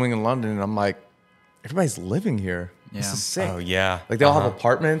 I was filming in London, and I'm like, everybody's living here. This is sick. Oh yeah. Like, they all have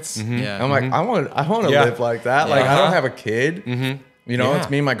apartments. And I'm like, I want to live like that. Like, I don't have a kid. You know, it's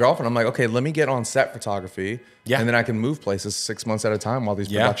me and my girlfriend. I'm like, okay, let me get on set photography. Yeah. And then I can move places 6 months at a time while these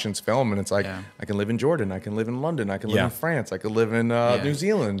productions film. And it's like, I can live in Jordan. I can live in London. I can live in France. I can live in New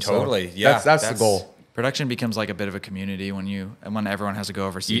Zealand. Totally. So that's the goal. Production becomes like a bit of a community when everyone has to go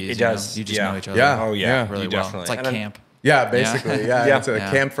overseas. It does. You just know each other. Yeah. Oh yeah. Really well. Definitely. It's like camp. Yeah, basically. Yeah. It's a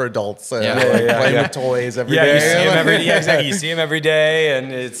camp for adults. Playing with toys every day. You see him exactly. You see him every day,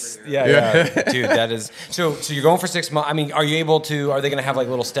 and it's dude. That is so. So you're going for 6 months. I mean, are you able to? Are they going to have like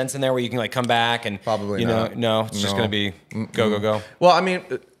little stints in there where you can like come back and probably No, it's just going to be go. Well, I mean,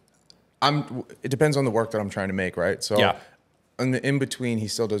 it depends on the work that I'm trying to make, right? So in between, he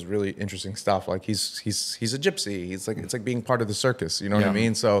still does really interesting stuff. Like he's a gypsy. He's like it's like being part of the circus. You know what I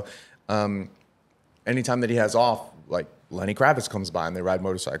mean? So anytime that he has off, like Lenny Kravitz comes by and they ride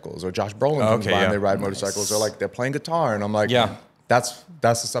motorcycles, or Josh Brolin comes by and they ride motorcycles, or like they're playing guitar, and I'm like, that's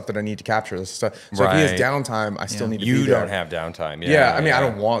the stuff that I need to capture. This stuff. So if he has downtime, I still need to be there. You don't have downtime. I mean, I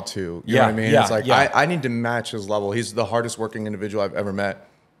don't want to. You know what I mean? It's like I need to match his level. He's the hardest working individual I've ever met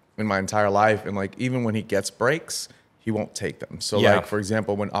in my entire life, and like even when he gets breaks, he won't take them. So like for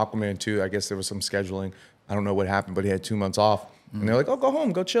example, when Aquaman 2, I guess there was some scheduling. I don't know what happened, but he had 2 months off, and they're like, "Oh, go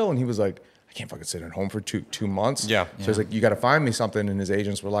home, go chill," and he was like, I can't fucking sit at home for two months. So he's like, you got to find me something. And his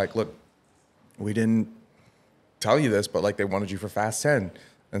agents were like, look, we didn't tell you this, but like they wanted you for Fast 10.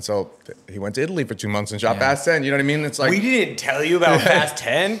 And so he went to Italy for 2 months and shot Fast 10. You know what I mean? It's like, we didn't tell you about Fast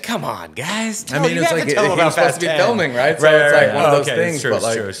 10. Come on, guys. I mean, it's like he was supposed to be filming, right? So it's like one of those things. But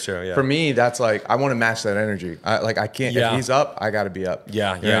like, for me, that's like, I want to match that energy. I can't, if he's up, I got to be up. You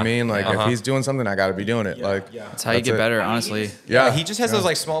know what I mean? Like if he's doing something, I got to be doing it. Like that's how you get better, honestly. He just has those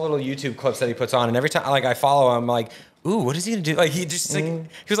like small little YouTube clips that he puts on, and every time like I follow him, like, ooh, what is he gonna do? Like he just like he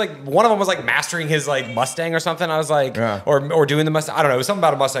was like one of them was like mastering his like Mustang or something. I was like, or doing the Mustang. I don't know. It was something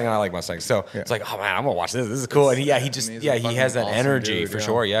about a Mustang, and I like Mustangs. So it's like, oh man, I'm gonna watch this. This is cool. And he has that energy for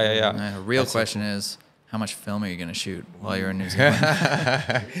sure. Real question is, how much film are you gonna shoot while you're in New Zealand?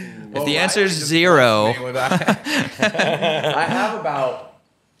 If the answer is 0, I have about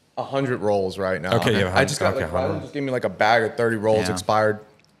 100 rolls right now. Okay, I just got Rylan just gave me like a bag of 30 rolls expired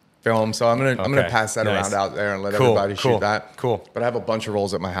film, so I'm gonna pass that around out there and let everybody shoot that. Cool. But I have a bunch of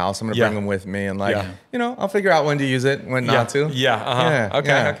rolls at my house. I'm gonna bring them with me, and like I'll figure out when to use it, when not to.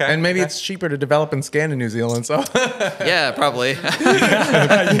 Okay. And maybe it's cheaper to develop and scan in New Zealand. So probably.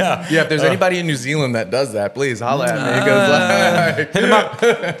 If there's anybody in New Zealand that does that, please holla at me. Hit him up.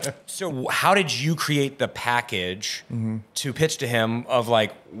 So how did you create the package to pitch to him of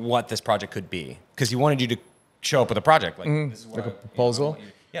like what this project could be? Because he wanted you to show up with a project like this is like a proposal.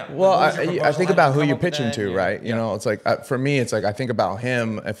 Well, I think about who you're pitching to, right? You know, it's like for me, it's like I think about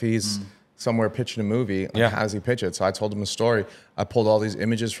him if he's somewhere pitching a movie. Like, how does he pitch it? So I told him a story. I pulled all these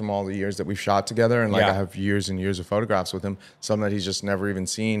images from all the years that we've shot together, and like I have years and years of photographs with him, some that he's just never even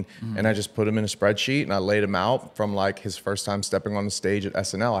seen, and I just put them in a spreadsheet and I laid them out from like his first time stepping on the stage at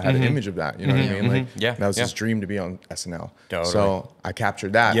SNL. I had an image of that. You know what I mean? Like that was his dream to be on SNL. So I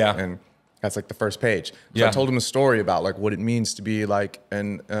captured that. And that's like the first page. So I told him a story about like what it means to be like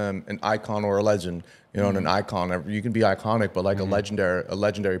an icon or a legend. You know, and an icon, you can be iconic, but like a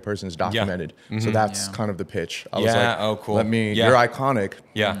legendary person is documented. So that's kind of the pitch. I was like, oh, cool. You're iconic.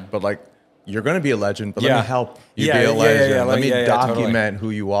 But like, you're going to be a legend, but let me help you be a legend. Let me document who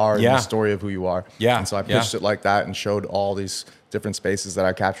you are and the story of who you are. And so I pitched it like that and showed all these different spaces that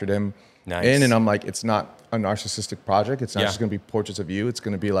I captured him in. And I'm like, it's not a narcissistic project. It's not just going to be portraits of you. It's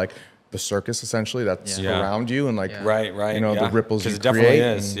going to be like the circus essentially that's around you, and like right, you know, the ripples you it definitely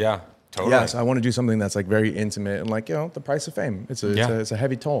create. Is. Totally. Yeah, so I want to do something that's like very intimate and like, you know, the price of fame. It's a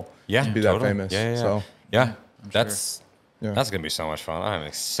heavy toll to be that famous. So that's gonna be so much fun.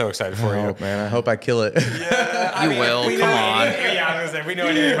 I'm so excited for you, man. I hope I kill it. You will. Come on. I was gonna say, we know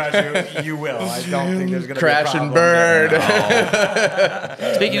anything about you. You will. I don't think there's gonna crash be a and burn.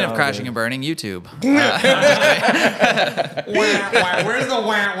 Speaking of crashing and burning, YouTube. Where's the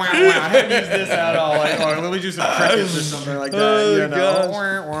wah? I haven't used this at all. Like, or let me do some crickets or something like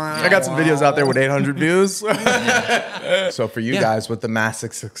that. I got some videos out there with 800 views. So for you guys, with the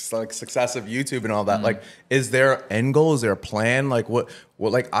massive success of YouTube and all that, like, is there an end goal? Is there a plan? Like what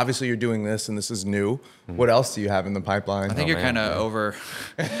like obviously you're doing this and this is new. What else do you have in the pipeline? I think you're kind of over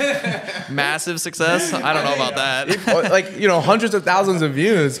massive success. I don't know about that. Like, you know, hundreds of thousands of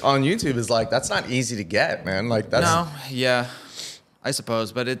views on YouTube is like, that's not easy to get, man. Like that's I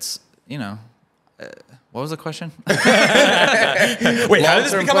suppose, but it's, you know, what was the question? Wait, how did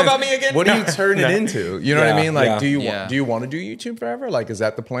this become about me again? What do you turn it into? You know what I mean? Like, do you want to do YouTube forever? Like, is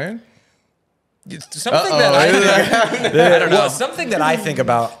that the plan? Something that I don't know. Well, something that I think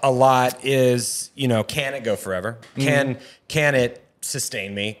about a lot is, you know, can it go forever? Can it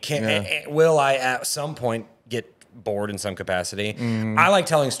sustain me. Will I at some point get bored in some capacity? I like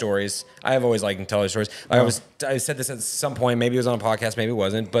telling stories. I have always liked telling stories. I said this at some point. Maybe it was on a podcast. Maybe it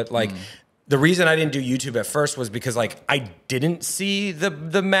wasn't. But like the reason I didn't do YouTube at first was because like I didn't see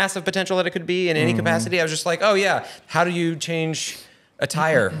the massive potential that it could be in any capacity. I was just like, oh yeah, how do you change a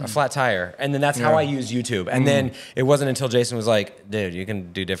tire, a flat tire? And then that's how I use YouTube. And then it wasn't until Jason was like, dude, you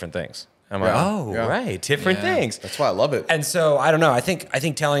can do different things. I'm like, oh, right, different things. That's why I love it. And so I don't know. I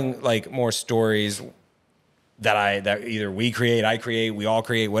think telling like more stories that either we create, I create, we all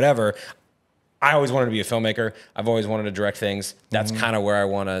create, whatever. I always wanted to be a filmmaker. I've always wanted to direct things. That's kind of where I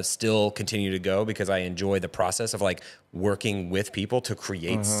want to still continue to go because I enjoy the process of like working with people to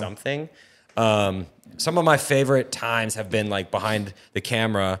create something. Some of my favorite times have been like behind the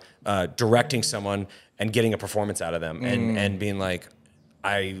camera, directing someone and getting a performance out of them and being like,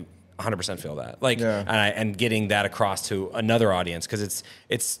 I 100% feel that. Like, and getting that across to another audience because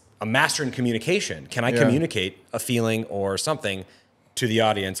it's a master in communication. Can I communicate a feeling or something to the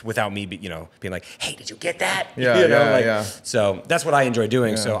audience without me, being like, "Hey, did you get that?" So that's what I enjoy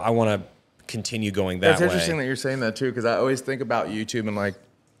doing. So I want to continue going that way. It's interesting that you're saying that too, because I always think about YouTube and like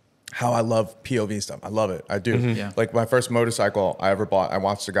how I love POV stuff. I love it. I do. Like my first motorcycle I ever bought, I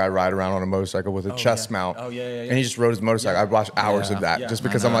watched a guy ride around on a motorcycle with a chest mount. And he just rode his motorcycle. I'd watch hours of that just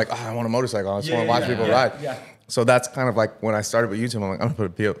because I'm like, oh, I want a motorcycle. I just want to watch people ride. So that's kind of like when I started with YouTube, I'm like, I'm gonna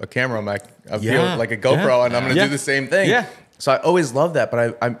put a camera on like a GoPro and I'm gonna do the same thing. So I always love that,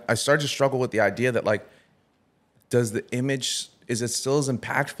 but I started to struggle with the idea that like, does the image, is it still as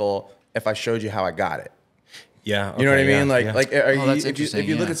impactful if I showed you how I got it? Yeah. You know what I mean? Like, if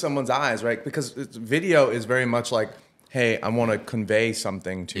you look at someone's eyes, right? Because video is very much like, hey, I want to convey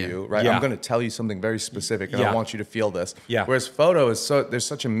something to you, right? I'm going to tell you something very specific, and I want you to feel this. Whereas photo is there's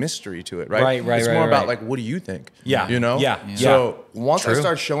such a mystery to it, right? It's more about like, what do you think? You know? So once I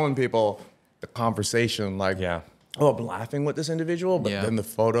start showing people the conversation, like, oh, I'm laughing with this individual, but then the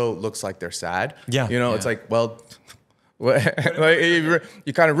photo looks like they're sad. You know, it's like, well. Like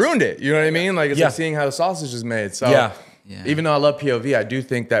you kind of ruined it. You know what I mean? Like it's like seeing how the sausage is made. So even though I love POV, I do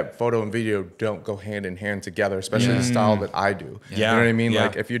think that photo and video don't go hand in hand together, especially the style that I do. You know what I mean?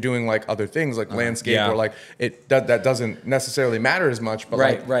 Like if you're doing like other things like landscape or like that doesn't necessarily matter as much. But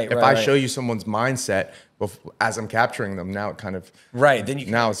if I show you someone's mindset as I'm capturing them, now it kind of then you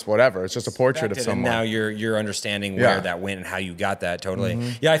now it's whatever. It's just a portrait of someone. And now you're understanding where that went and how you got that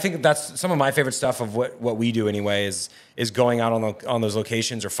totally. I think that's some of my favorite stuff of what we do anyway is going out on those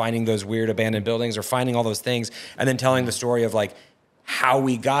locations or finding those weird abandoned buildings or finding all those things and then telling the story of like how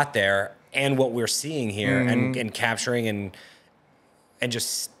we got there and what we're seeing here and capturing and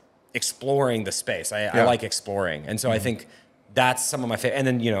just exploring the space. I like exploring, and so I think. That's some of my favorite. And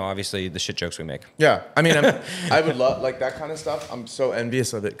then, obviously the shit jokes we make. Yeah. I mean, I would love like that kind of stuff. I'm so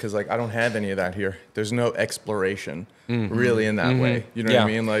envious of it because like I don't have any of that here. There's no exploration really in that way. You know what I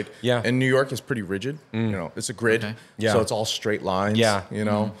mean? Like, and New York is pretty rigid. It's a grid. So it's all straight lines.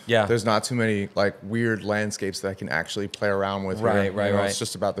 There's not too many like weird landscapes that I can actually play around with. Right. It's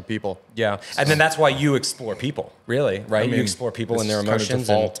just about the people. Yeah. And then that's why you explore people, really, right? I mean, you explore people and their emotions.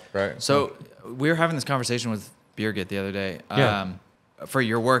 Right. So we were having this conversation with Birgit the other day. For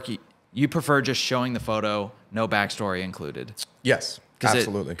your work, you prefer just showing the photo, no backstory included. Yes,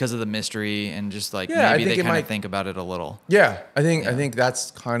 absolutely. Because of the mystery and just like maybe they kind of think about it a little. Yeah, I think that's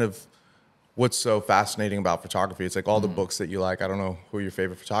kind of what's so fascinating about photography. It's like all the books that you like. I don't know who your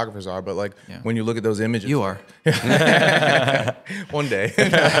favorite photographers are, but like when you look at those images, you are. One day.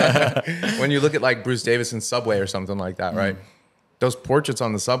 When you look at like Bruce Davidson's Subway or something like that, right? Those portraits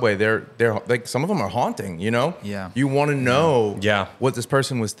on the subway, they're like some of them are haunting, you know? You want to know what this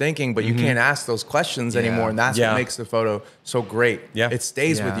person was thinking, but you can't ask those questions anymore. And that's what makes the photo so great. It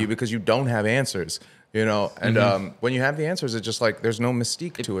stays with you because you don't have answers, you know? And when you have the answers, it's just like there's no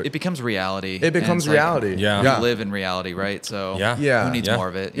mystique to it. It becomes reality. It becomes reality. Like, we live in reality, right? So who needs more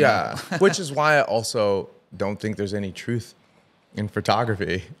of it? Which is why I also don't think there's any truth in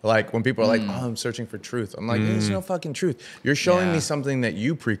photography. Like when people are like, oh, I'm searching for truth. I'm like, there's no fucking truth. You're showing me something that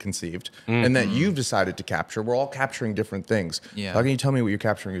you preconceived and that you've decided to capture. We're all capturing different things. How can you tell me what you're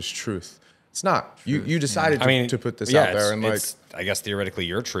capturing is truth? It's not. You decided to put this out there and like, I guess theoretically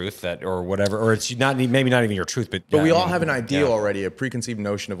your truth or whatever, or it's not maybe not even your truth, but we all have an idea already, a preconceived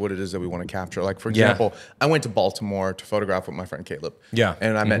notion of what it is that we want to capture. Like for example, I went to Baltimore to photograph with my friend Caleb.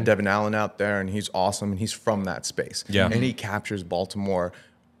 And I met Devin Allen out there, and he's awesome, and he's from that space. And he captures Baltimore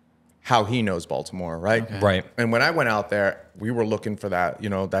how he knows Baltimore, right? Okay. Right. And when I went out there, we were looking for that,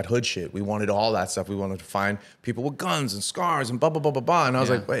 that hood shit. We wanted all that stuff. We wanted to find people with guns and scars and blah, blah, blah, blah, blah. And I was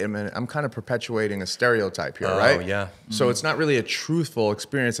like, wait a minute, I'm kind of perpetuating a stereotype here, right? Oh, yeah. So it's not really a truthful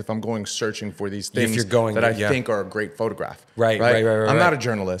experience if I'm going searching for these things that I think are a great photograph. Right. I'm not a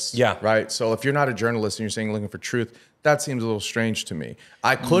journalist. Yeah. Right. So if you're not a journalist and you're saying looking for truth, that seems a little strange to me.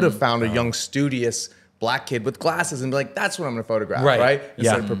 I could have found a young, studious black kid with glasses and be like, that's what I'm going to photograph, right?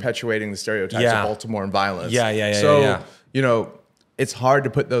 Instead of perpetuating the stereotypes of Baltimore and violence. So, it's hard to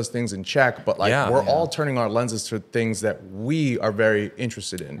put those things in check, but we're all turning our lenses to things that we are very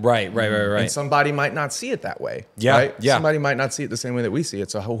interested in. Right. And somebody might not see it that way. Yeah, Right? yeah. Somebody might not see it the same way that we see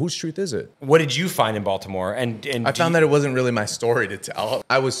it. So whose truth is it? What did you find in Baltimore? And I found that it wasn't really my story to tell.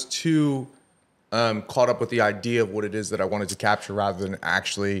 I was too caught up with the idea of what it is that I wanted to capture rather than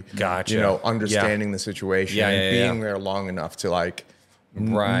actually, understanding the situation and being there long enough to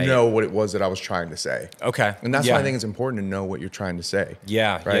know what it was that I was trying to say. Okay. And that's why I think it's important to know what you're trying to say.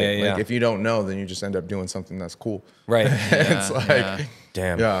 Yeah. Right. Yeah. Like if you don't know, then you just end up doing something that's cool. Right. It's like,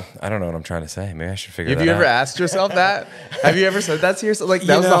 damn. Yeah. I don't know what I'm trying to say. Maybe I should figure that out. Have you ever asked yourself that? Have you ever said that to yourself? Like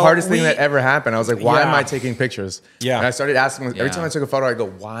that was the hardest thing that ever happened. I was like, why am I taking pictures? Yeah. And I started asking every time I took a photo, I go,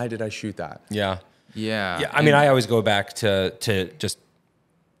 why did I shoot that? Yeah. Yeah. I mean, I always go back to just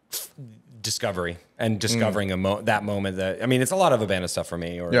discovery and discovering that moment. That I mean, it's a lot of abandoned stuff for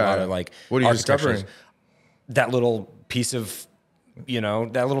me, or a lot of what are you discovering? That little piece of,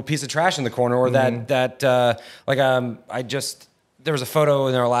 that little piece of trash in the corner, or there was a photo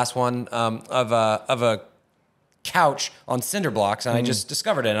in our last one of a couch on cinder blocks, and I just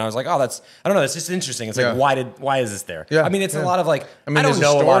discovered it, and I was like, I don't know, it's just interesting. It's like, why is this there? I mean, it's a lot of I don't there's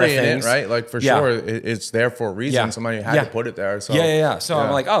know a a lot of story in things. it, right? Like for sure, it's there for a reason. Yeah. Somebody had to put it there. So So I'm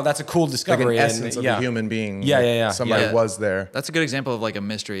like, that's a cool discovery. Like an essence of a human being. Somebody was there. That's a good example of a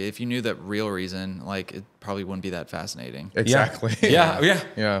mystery. If you knew that real reason, it probably wouldn't be that fascinating. Exactly. Yeah.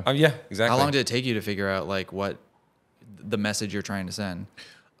 Exactly. How long did it take you to figure out what the message you're trying to send?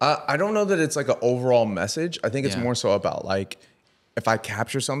 I don't know that it's an overall message. I think it's more so about if I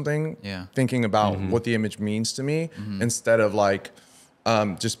capture something, thinking about what the image means to me instead of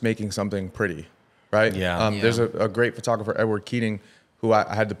just making something pretty, right? There's a great photographer, Edward Keating, who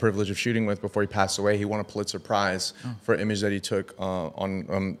I had the privilege of shooting with before he passed away. He won a Pulitzer Prize for an image that he took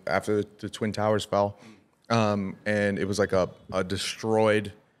on after the Twin Towers fell, and it was a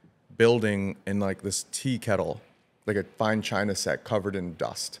destroyed building in this tea kettle. Like a fine china set covered in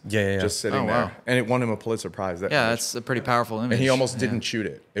dust. Just sitting there. Wow. And it won him a Pulitzer Prize. That's a pretty powerful image. And he almost didn't shoot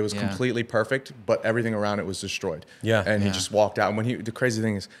it. It was completely perfect, but everything around it was destroyed. And he just walked out. And the crazy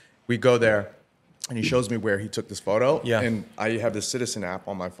thing is, we go there, and he shows me where he took this photo. And I have the Citizen app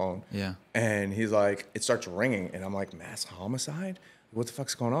on my phone. And he's like, it starts ringing. And I'm like, mass homicide? What the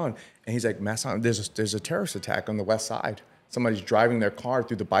fuck's going on? And he's like, mass homicide? There's a terrorist attack on the west side. Somebody's driving their car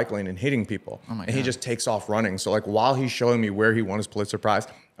through the bike lane and hitting people. And he just takes off running. So while he's showing me where he won his Pulitzer Prize,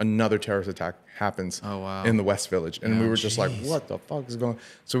 another terrorist attack happens in the West Village. And we were just like, what the fuck is going on?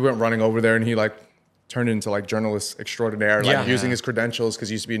 So we went running over there, and he turned into journalist extraordinaire, using his credentials because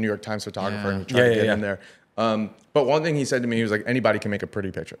he used to be a New York Times photographer and he tried to get in there. But one thing he said to me, he was like, anybody can make a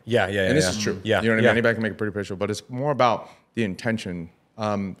pretty picture. And this is true. You know what I mean? Anybody can make a pretty picture, but it's more about the intention.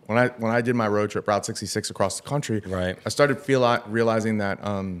 When I did my road trip, Route 66 across the country, I started realizing that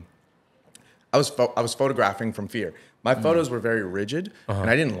I was photographing from fear. My photos were very rigid, and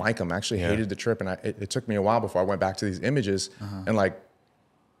I didn't like them. I actually hated the trip, and it took me a while before I went back to these images and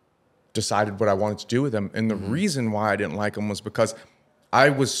decided what I wanted to do with them. And the reason why I didn't like them was because I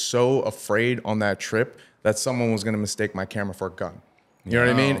was so afraid on that trip that someone was going to mistake my camera for a gun. You know what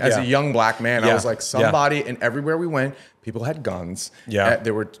I mean? As a young black man, I was like, somebody, and everywhere we went, people had guns.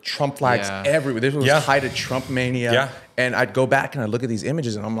 There were Trump flags everywhere. This was height of Trump mania. And I'd go back and I'd look at these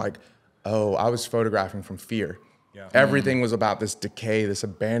images and I'm like, oh, I was photographing from fear. Everything was about this decay, this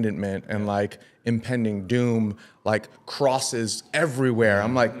abandonment, and impending doom, crosses everywhere.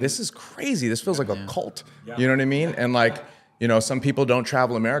 I'm like, this is crazy. This feels like a cult. You know what I mean? And some people don't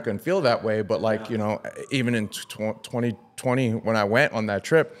travel America and feel that way, but even in 2020 when I went on that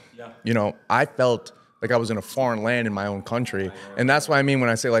trip, I felt like I was in a foreign land in my own country. And that's what I mean when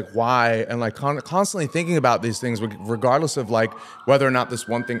I say why, and constantly thinking about these things, regardless of whether or not this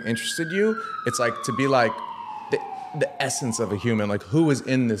one thing interested you. It's to be the essence of a human, like who is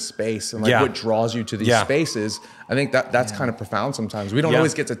in this space and like what draws you to these spaces. I think that's kind of profound sometimes. We don't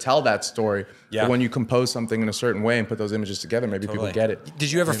always get to tell that story. But when you compose something in a certain way and put those images together, maybe people get it.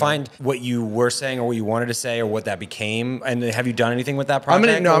 Did you ever find what you were saying or what you wanted to say or what that became? And have you done anything with that project?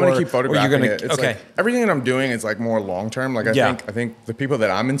 I'm gonna keep photographing it. It's okay. like everything that I'm doing is like more long term. Like I think the people that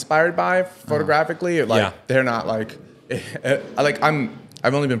I'm inspired by photographically, are like they're not like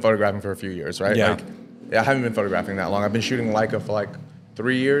I've only been photographing for a few years, right? Like I haven't been photographing that long. I've been shooting Leica for like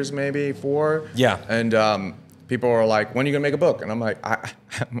 3 years, maybe 4. Yeah. And people are like, when are you gonna make a book? And I'm like,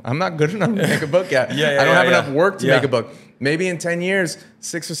 I'm not good enough to make a book yet. I don't have enough work to make a book. Maybe in 10 years,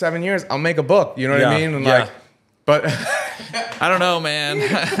 6 or 7 years, I'll make a book. You know what I mean? And like, but I don't know,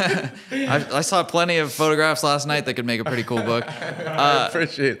 man. I saw plenty of photographs last night that could make a pretty cool book. I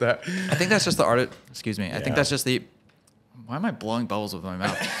appreciate that. I think that's just the art. Excuse me. I think that's just the. Why am I blowing bubbles with my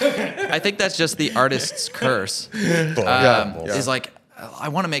mouth? I think that's just the artist's curse. Is like, I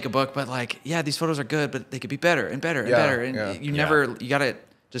want to make a book, but like, these photos are good, but they could be better and better and better. And you gotta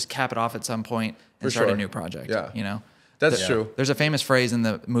just cap it off at some point and start a new project. You know? That's true. There's a famous phrase in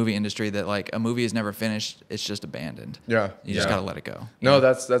the movie industry that like a movie is never finished, it's just abandoned. You just gotta let it go. No,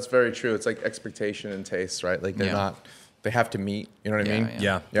 that's very true. It's like expectation and taste, right? Like they're not. They have to meet, you know what I mean?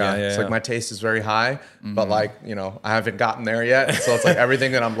 It's like my taste is very high, but like, you know, I haven't gotten there yet. So it's like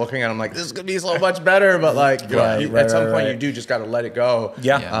everything that I'm looking at, I'm like, this is gonna be so much better. But like, at some point, you do just gotta let it go.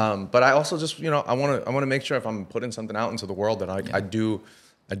 But I also just, you know, I wanna make sure if I'm putting something out into the world that I do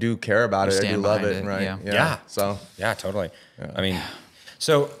care about it. I do love it, right? So totally. I mean,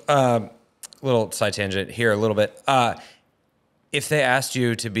 so little side tangent here a little bit. If they asked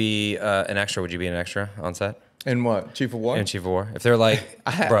you to be an extra, would you be an extra on set? In what? Chief of War? In Chief of War. If they're like,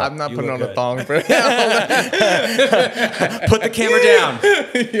 I'm not putting on a thong for it. Put the camera down.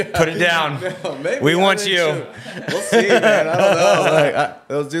 Put it down. No, we want you. We'll see, man. I don't know. Like,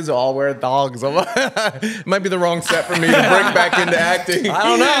 those dudes all wear thongs. It might be the wrong set for me to break back into acting. I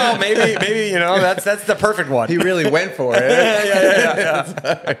don't know. Maybe you know that's the perfect one. He really went for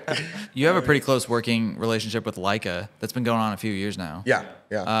it. You have a pretty close working relationship with Leica that's been going on a few years now.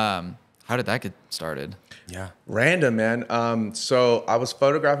 How did that get started? Random, man. So I was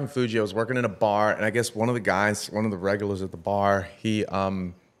photographing Fuji. I was working in a bar, and I guess one of the regulars at the bar,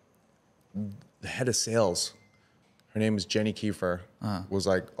 the head of sales, her name is Jenny Kiefer, was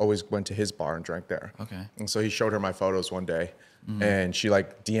like always went to his bar and drank there. Okay. And so he showed her my photos one day. And she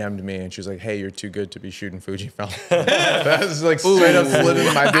like DM'd me and she was like, "Hey, you're too good to be shooting Fujifilm." That was like straight up slid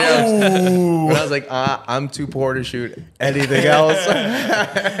into my DMs. And I was like, "I'm too poor to shoot anything else."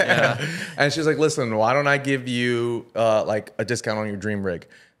 And she was like, "Listen, why don't I give you like a discount on your dream rig?"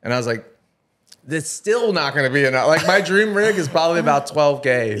 And I was like, "That's still not going to be enough. Like my dream rig is probably about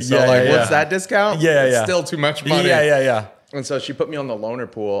 $12K. So what's that discount? It's still too much money." And so she put me on the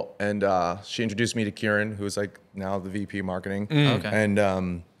loaner pool, and she introduced me to Kieran, who's like now the VP marketing.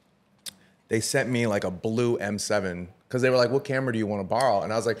 And they sent me like a blue M7 because they were like, "What camera do you want to borrow?"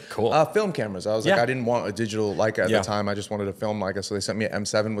 And I was like, "Cool, film cameras." I was like, I didn't want a digital Leica at the time. I just wanted to film Leica. So they sent me an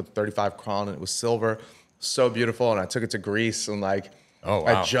M7 with 35 chron, and it was silver, so beautiful. And I took it to Greece, and like,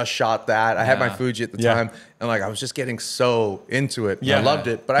 I just shot that. I had my Fuji at the time, and like I was just getting so into it. I loved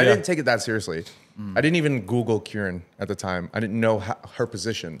it, but I didn't take it that seriously. I didn't even Google Kieran at the time. I didn't know her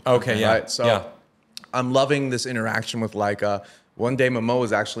position. So I'm loving this interaction with Leica. One day Momoa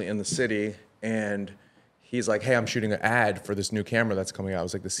was actually in the city, and he's like, "Hey, I'm shooting an ad for this new camera that's coming out." It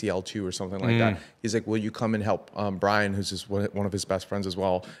was like the CL2 or something like that. He's like, "Will you come and help Brian, who's just one of his best friends as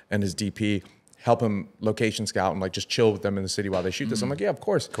well, and his DP, help him location scout and like just chill with them in the city while they shoot this?" I'm like, "Yeah, of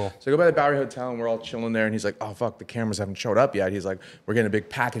course." Cool. So I go by the Bowery Hotel, and we're all chilling there, and he's like, "Oh, fuck, the cameras haven't showed up yet." He's like, "We're getting a big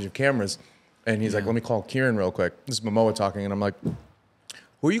package of cameras." And he's like, "Let me call Kieran real quick." This is Momoa talking, and I'm like,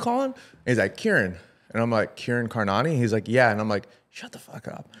 "Who are you calling?" And he's like, "Kieran." And I'm like, "Kieran Karnani?" He's like, "Yeah." And I'm like, "Shut the fuck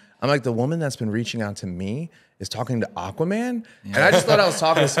up." I'm like, "The woman that's been reaching out to me is talking to Aquaman?" And I just thought I was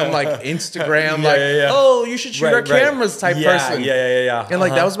talking to some like Instagram, "Oh, you should shoot our cameras" type person. And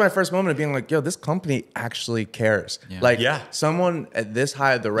like that was my first moment of being like, "Yo, this company actually cares." Like someone at this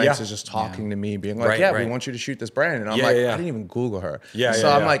high of the ranks is just talking to me, being like, "We want you to shoot this brand." And I'm like, I didn't even Google her. So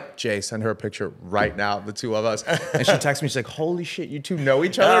I'm like, "Jay, send her a picture right now, the two of us." And she texts me, she's like, "Holy shit, you two know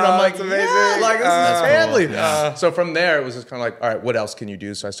each other?" And I'm like, "Yeah, like this is family." Cool. So from there, it was just kind of like, all right, what else can you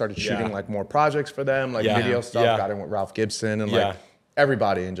do? So I started shooting like more projects for them, like video stuff. Got in with Ralph Gibson and like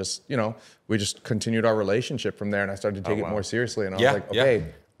everybody, and just, you know, we just continued our relationship from there, and I started to take it more seriously, and I was like, okay,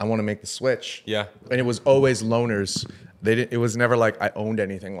 I want to make the switch. And it was always loaners. It was never like I owned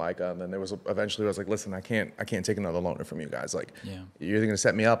anything like and then there was eventually I was like, "Listen, I can't take another loaner from you guys. Like you're either gonna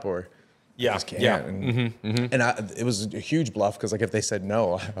set me up or Yeah, I just can't. yeah. And, it was a huge bluff because like if they said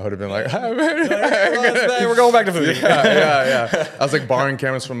no, I would have been like, We're going back to food. yeah. I was like borrowing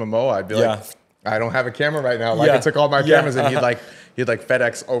cameras from Momoa. I'd be like, I don't have a camera right now. Like I took all my cameras and he'd like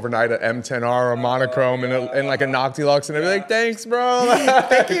FedEx overnight an M10R, a monochrome, and like a Noctilux, and I'd be like, thanks, bro.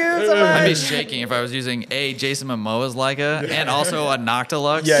 Thank you so much. I'd be shaking if I was using Jason Momoa's Leica and also a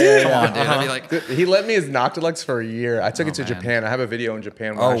Noctilux. Come on, dude. I'd be like, Dude, he lent me his Noctilux for a year. I took it to Japan. I have a video in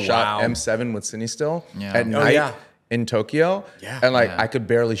Japan where I shot M7 with Cine Still at night in Tokyo. And like I could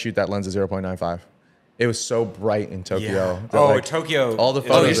barely shoot that lens at 0.95. It was so bright in Tokyo. Tokyo. All the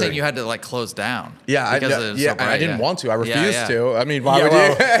photos. oh, you're saying you had to like close down? Yeah, I didn't want to. I refused to. I mean, why would you?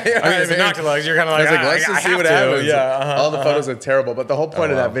 I mean, it's a Noctilux. You're kind of like, I was like, let's just see what happens. Yeah, all the photos are terrible, but the whole point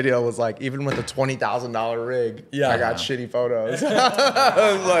of that video was like, even with a $20,000 rig, I got shitty photos.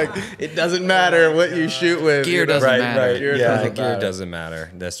 I was like, it doesn't matter what you shoot with. Gear doesn't matter. Gear doesn't matter.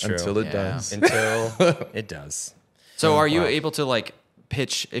 That's true. Until it does. Until it does. So are you able to like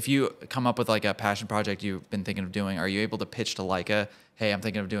pitch, if you come up with like a passion project you've been thinking of doing, are you able to pitch to Leica, hey, I'm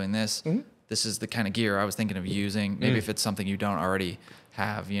thinking of doing this. This is the kind of gear I was thinking of using. Maybe if it's something you don't already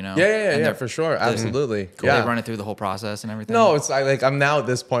have, you know? Yeah, for sure. Absolutely. Cool. Yeah. They run it through the whole process and everything? No, it's like I'm now at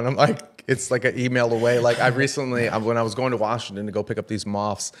this point, I'm like, it's like an email away. Like I recently, when I was going to Washington to go pick up these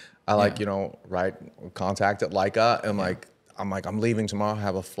moths, I like, contacted Leica and I'm leaving tomorrow,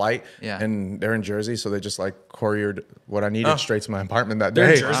 have a flight, and they're in Jersey, so they just like couriered what I needed straight to my apartment that day.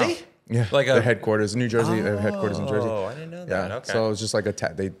 They're in Jersey? Wow. Yeah, like their headquarters in New Jersey. Their headquarters in Jersey. Oh, I didn't know that. Yeah, Okay. so it was just like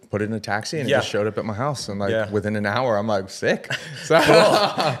they put it in a taxi and it just showed up at my house, and like within an hour, I'm like sick. So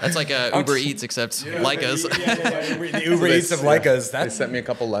that's like a Uber Eats except Leicas. The Uber Eats of Leicas. They sent me a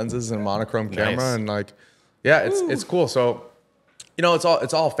couple lenses and monochrome camera, and like, it's cool. So.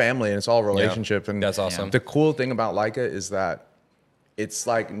 It's all family and it's all relationship. And that's awesome. The cool thing about Leica is that it's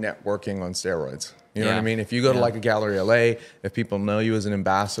like networking on steroids. You know what I mean? If you go to like a gallery LA, if people know you as an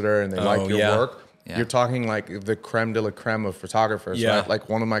ambassador and they like your work, you're talking like the creme de la creme of photographers. Yeah. Right? Like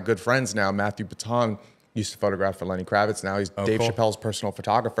one of my good friends now, Matthew Baton, used to photograph for Lenny Kravitz. Now he's Dave Chappelle's personal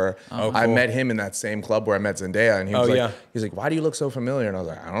photographer. I met him in that same club where I met Zendaya, and he was he's like, why do you look so familiar? And I was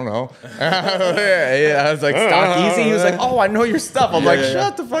like, I don't know. I was like, stock easy. He was like, oh, I know your stuff. I'm like,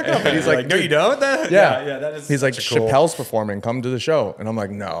 shut the fuck up. And he's like, no, you don't? Yeah, that is. He's like, cool. Chappelle's performing. Come to the show. And I'm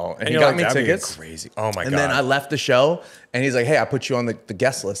like, no. And he got me tickets. Crazy. Oh my god. And then I left the show, and he's like, hey, I put you on the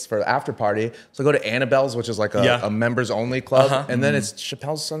guest list for the after party. So I go to Annabelle's, which is like a members only club, and then it's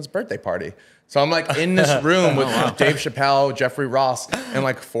Chappelle's son's birthday party. So I'm like in this room with Dave Chappelle, Jeffrey Ross, and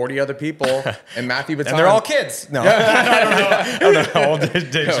like 40 other people, and Matthew Baton. And they're all kids. No, I don't know how old Dave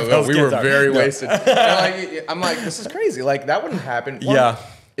Chappelle's we kids were are. very wasted. And I'm like, this is crazy. Like that wouldn't happen. Well,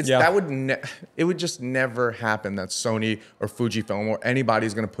 it would just never happen that Sony or Fujifilm or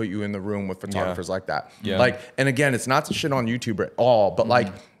anybody's gonna put you in the room with photographers like that. Like, and again, it's not to shit on YouTube at all, but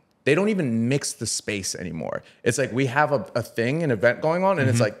like. They don't even mix the space anymore. It's like we have a thing, an event going on, and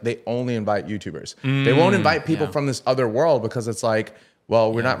it's like they only invite YouTubers. They won't invite people from this other world because it's like,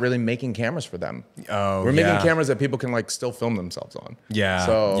 well, we're not really making cameras for them. We're making cameras that people can like still film themselves on.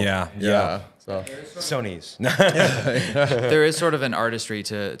 So So Sony's. There is sort of an artistry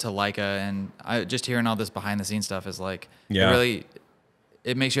to Leica, and I just hearing all this behind the scenes stuff is like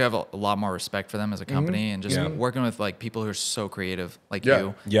it makes you have a lot more respect for them as a company, and just working with like people who are so creative like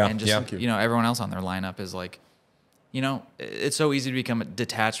you, and just everyone else on their lineup is like, it's so easy to become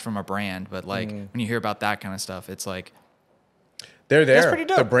detached from a brand, but like when you hear about that kind of stuff, it's like they're there. That's pretty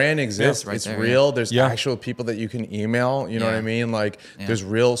dope. The brand exists. Right it's there, real. There's actual people that you can email. You know what I mean? Like there's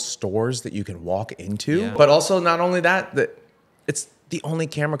real stores that you can walk into. But also not only that it's the only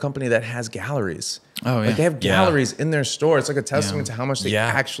camera company that has galleries. Oh yeah. Like they have galleries in their store. It's like a testament to how much they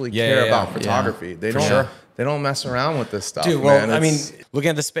actually care about photography. They don't they don't mess around with this stuff. Dude, well, I mean, looking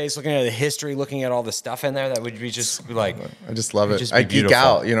at the space, looking at the history, looking at all the stuff in there, that would be just like I just love it. I geek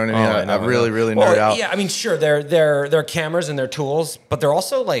out, you know what I mean? I really nerd out. Yeah, I mean, sure, they're cameras and they're tools, but they're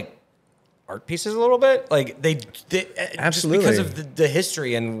also like art pieces a little bit. Like they absolutely just because of the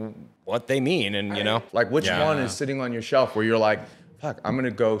history and what they mean, and like which one is sitting on your shelf where you're like, fuck, I'm gonna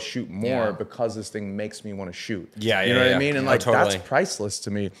go shoot more because this thing makes me want to shoot. You know what I mean? And like that's priceless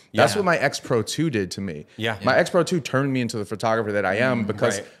to me. That's what my X Pro 2 did to me. My X Pro 2 turned me into the photographer that I am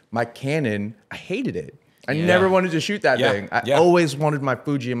because my Canon, I hated it. I never wanted to shoot that thing. I always wanted my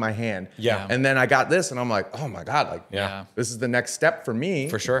Fuji in my hand. And then I got this, and I'm like, oh my god, like this is the next step for me.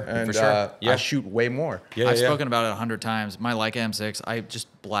 For sure. And I shoot way more. I've spoken about it 100 times. My Leica M6, I just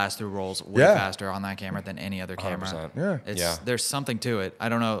blast through rolls way faster on that camera than any other camera. 100%. There's something to it. I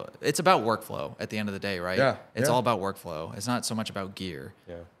don't know. It's about workful at the end of the day, right? It's all about workflow. It's not so much about gear.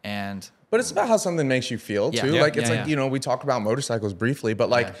 And But it's about how something makes you feel too. Yeah. Like it's like, you know, we talked about motorcycles briefly, but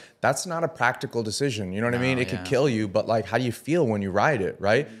like that's not a practical decision. You know what I mean? It could kill you, but like how do you feel when you ride it,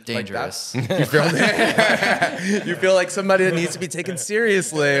 right? Dangerous. Like you feel you feel like somebody that needs to be taken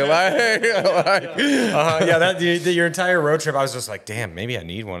seriously. Like yeah, your entire road trip, I was just like, damn, maybe I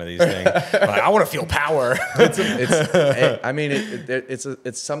need one of these things. Like, I want to feel power. I mean,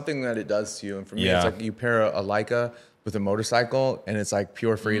 it's something that it does to you. And for me, it's like you pair a Leica with a motorcycle, and it's like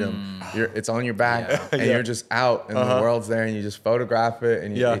pure freedom. It's on your back, and you're just out, and the world's there, and you just photograph it,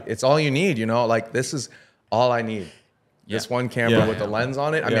 and it's all you need. You know, like this is all I need. This one camera with the lens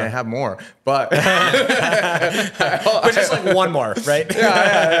on it. I mean, I have more, but but just like one more, right?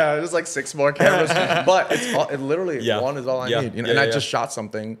 Just like 6 more cameras, but it literally one is all I need. You know? And I just shot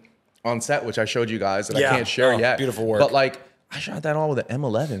something on set, which I showed you guys that I can't share yet. Beautiful work, but like. I shot that all with an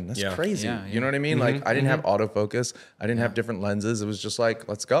M11. That's crazy. You know what I mean? Like I didn't have autofocus. I didn't have different lenses. It was just like,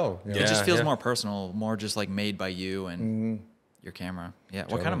 let's go. You know? It just feels more personal, more just like made by you and your camera. Yeah.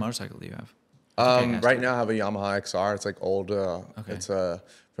 What kind of motorcycle do you have? Right now I have a Yamaha XR. It's like old. It's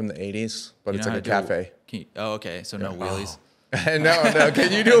from the 80s, but it's like a cafe. Okay. So no wheelies. No.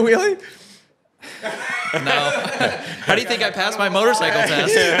 Can you do a wheelie? No. How do you think I passed my motorcycle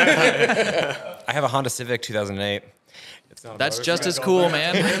test? I have a Honda Civic 2008. That's just as cool,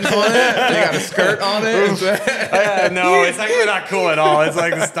 man. You got a skirt on it. No, it's actually not cool at all. It's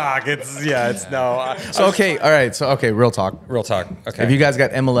like the stock. It's no. So okay, all right. So okay, real talk. Okay. If you guys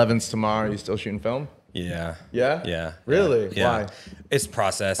got M11's tomorrow, are you still shooting film? Yeah. Yeah. Yeah. Really? Yeah. Why? It's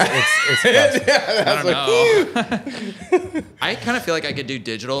process. It's process. I don't know. I kind of feel like I could do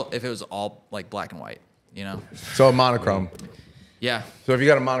digital if it was all like black and white. You know. So a monochrome. Yeah. So if you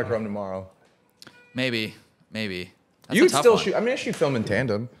got a monochrome tomorrow, maybe. That's you'd still one. shoot. I mean, I shoot film in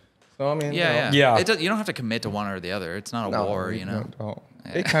tandem. So I mean, yeah. Yeah. You don't have to commit to one or the other. It's not a war, you know. No.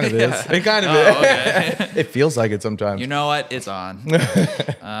 It kind of is. It kind of is. Okay. It feels like it sometimes. You know what? It's on.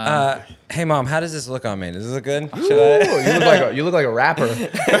 Hey mom, how does this look on me? Does this look good? Ooh, you look like a rapper.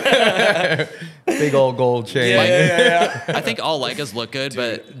 Big old gold chain. Yeah. I think all Leicas look good,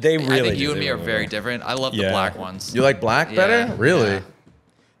 but they really I think you do. and me are very different. I love the black ones. You like black better? Really? Yeah.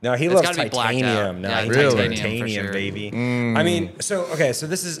 No, he It's loves gotta be blacked titanium. out. No, Yeah, he really? loves titanium for titanium, sure. baby. I mean, so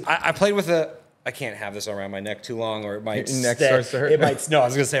this is. I played with I can't have this around my neck too long, or it might Your neck stay. starts to hurt? It might. No, I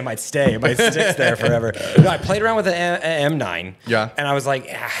was gonna say it might stay. It might stick there forever. No, I played around with an M9. Yeah. And I was like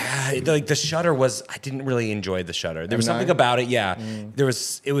the shutter was. I didn't really enjoy the shutter. There was something about it. Yeah. There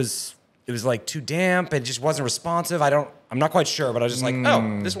was. It was like too damp. It just wasn't responsive. I'm not quite sure, but I was just like,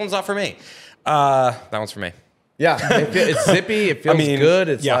 oh, this one's not for me. That one's for me. Yeah. It's zippy. It feels good.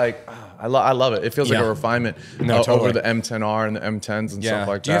 It's like. I love it. It feels like a refinement over the M10R and the M10's and stuff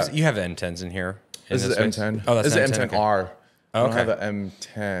like that. You have the M10s in here. This is the M10. Oh, that's this is the the M10R. I don't have Okay. the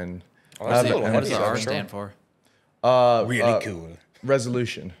M10. What does the R stand for? Really cool.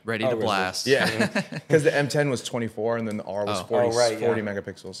 Resolution. Ready to blast. Yeah. Because the M10 was 24 and then the R was 40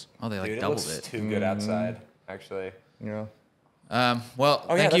 megapixels. Oh, they like Dude, doubled looks it. too good outside, actually. Yeah. Well,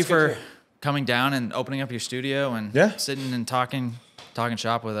 thank you that's good for too. coming down and opening up your studio and Yeah. sitting and talking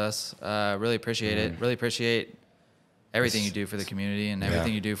shop with us. Really appreciate it. Really appreciate everything you do for the community and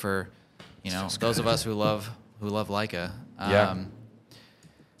everything you do for, those of us who love Leica. And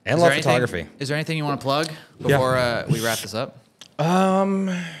Is love there anything- photography. Is there anything you want to plug before we wrap this up? I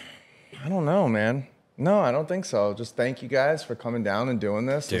don't know, man. No, I don't think so. Just thank you guys for coming down and doing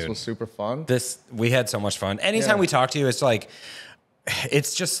this. This Dude. was super fun. We had so much fun. Anytime we talk to you, it's like,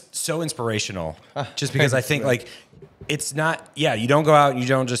 it's just so inspirational. Just because I think like, it's not, you don't go out and you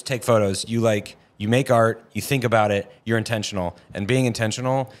don't just take photos. You make art, you think about it, you're intentional. And being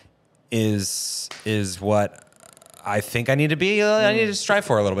intentional is what I think I need to be. I need to strive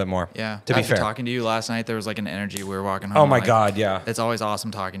for a little bit more. Yeah. To be After fair. talking to you last night, there was like an energy. We were walking home. Oh my like, God, yeah. It's always awesome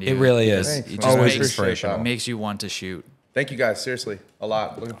talking to you. It really is. Thanks, It man. just Always makes, inspirational. makes you want to shoot. Thank you guys, seriously, a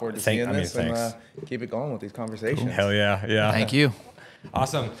lot. Looking forward to seeing this and thanks. keep it going with these conversations. Hell yeah, yeah. Thank you.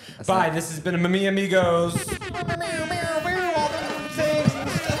 Awesome. Bye. This has been a Mamiyamigos.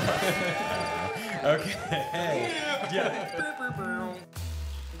 Okay. Hey. Yeah.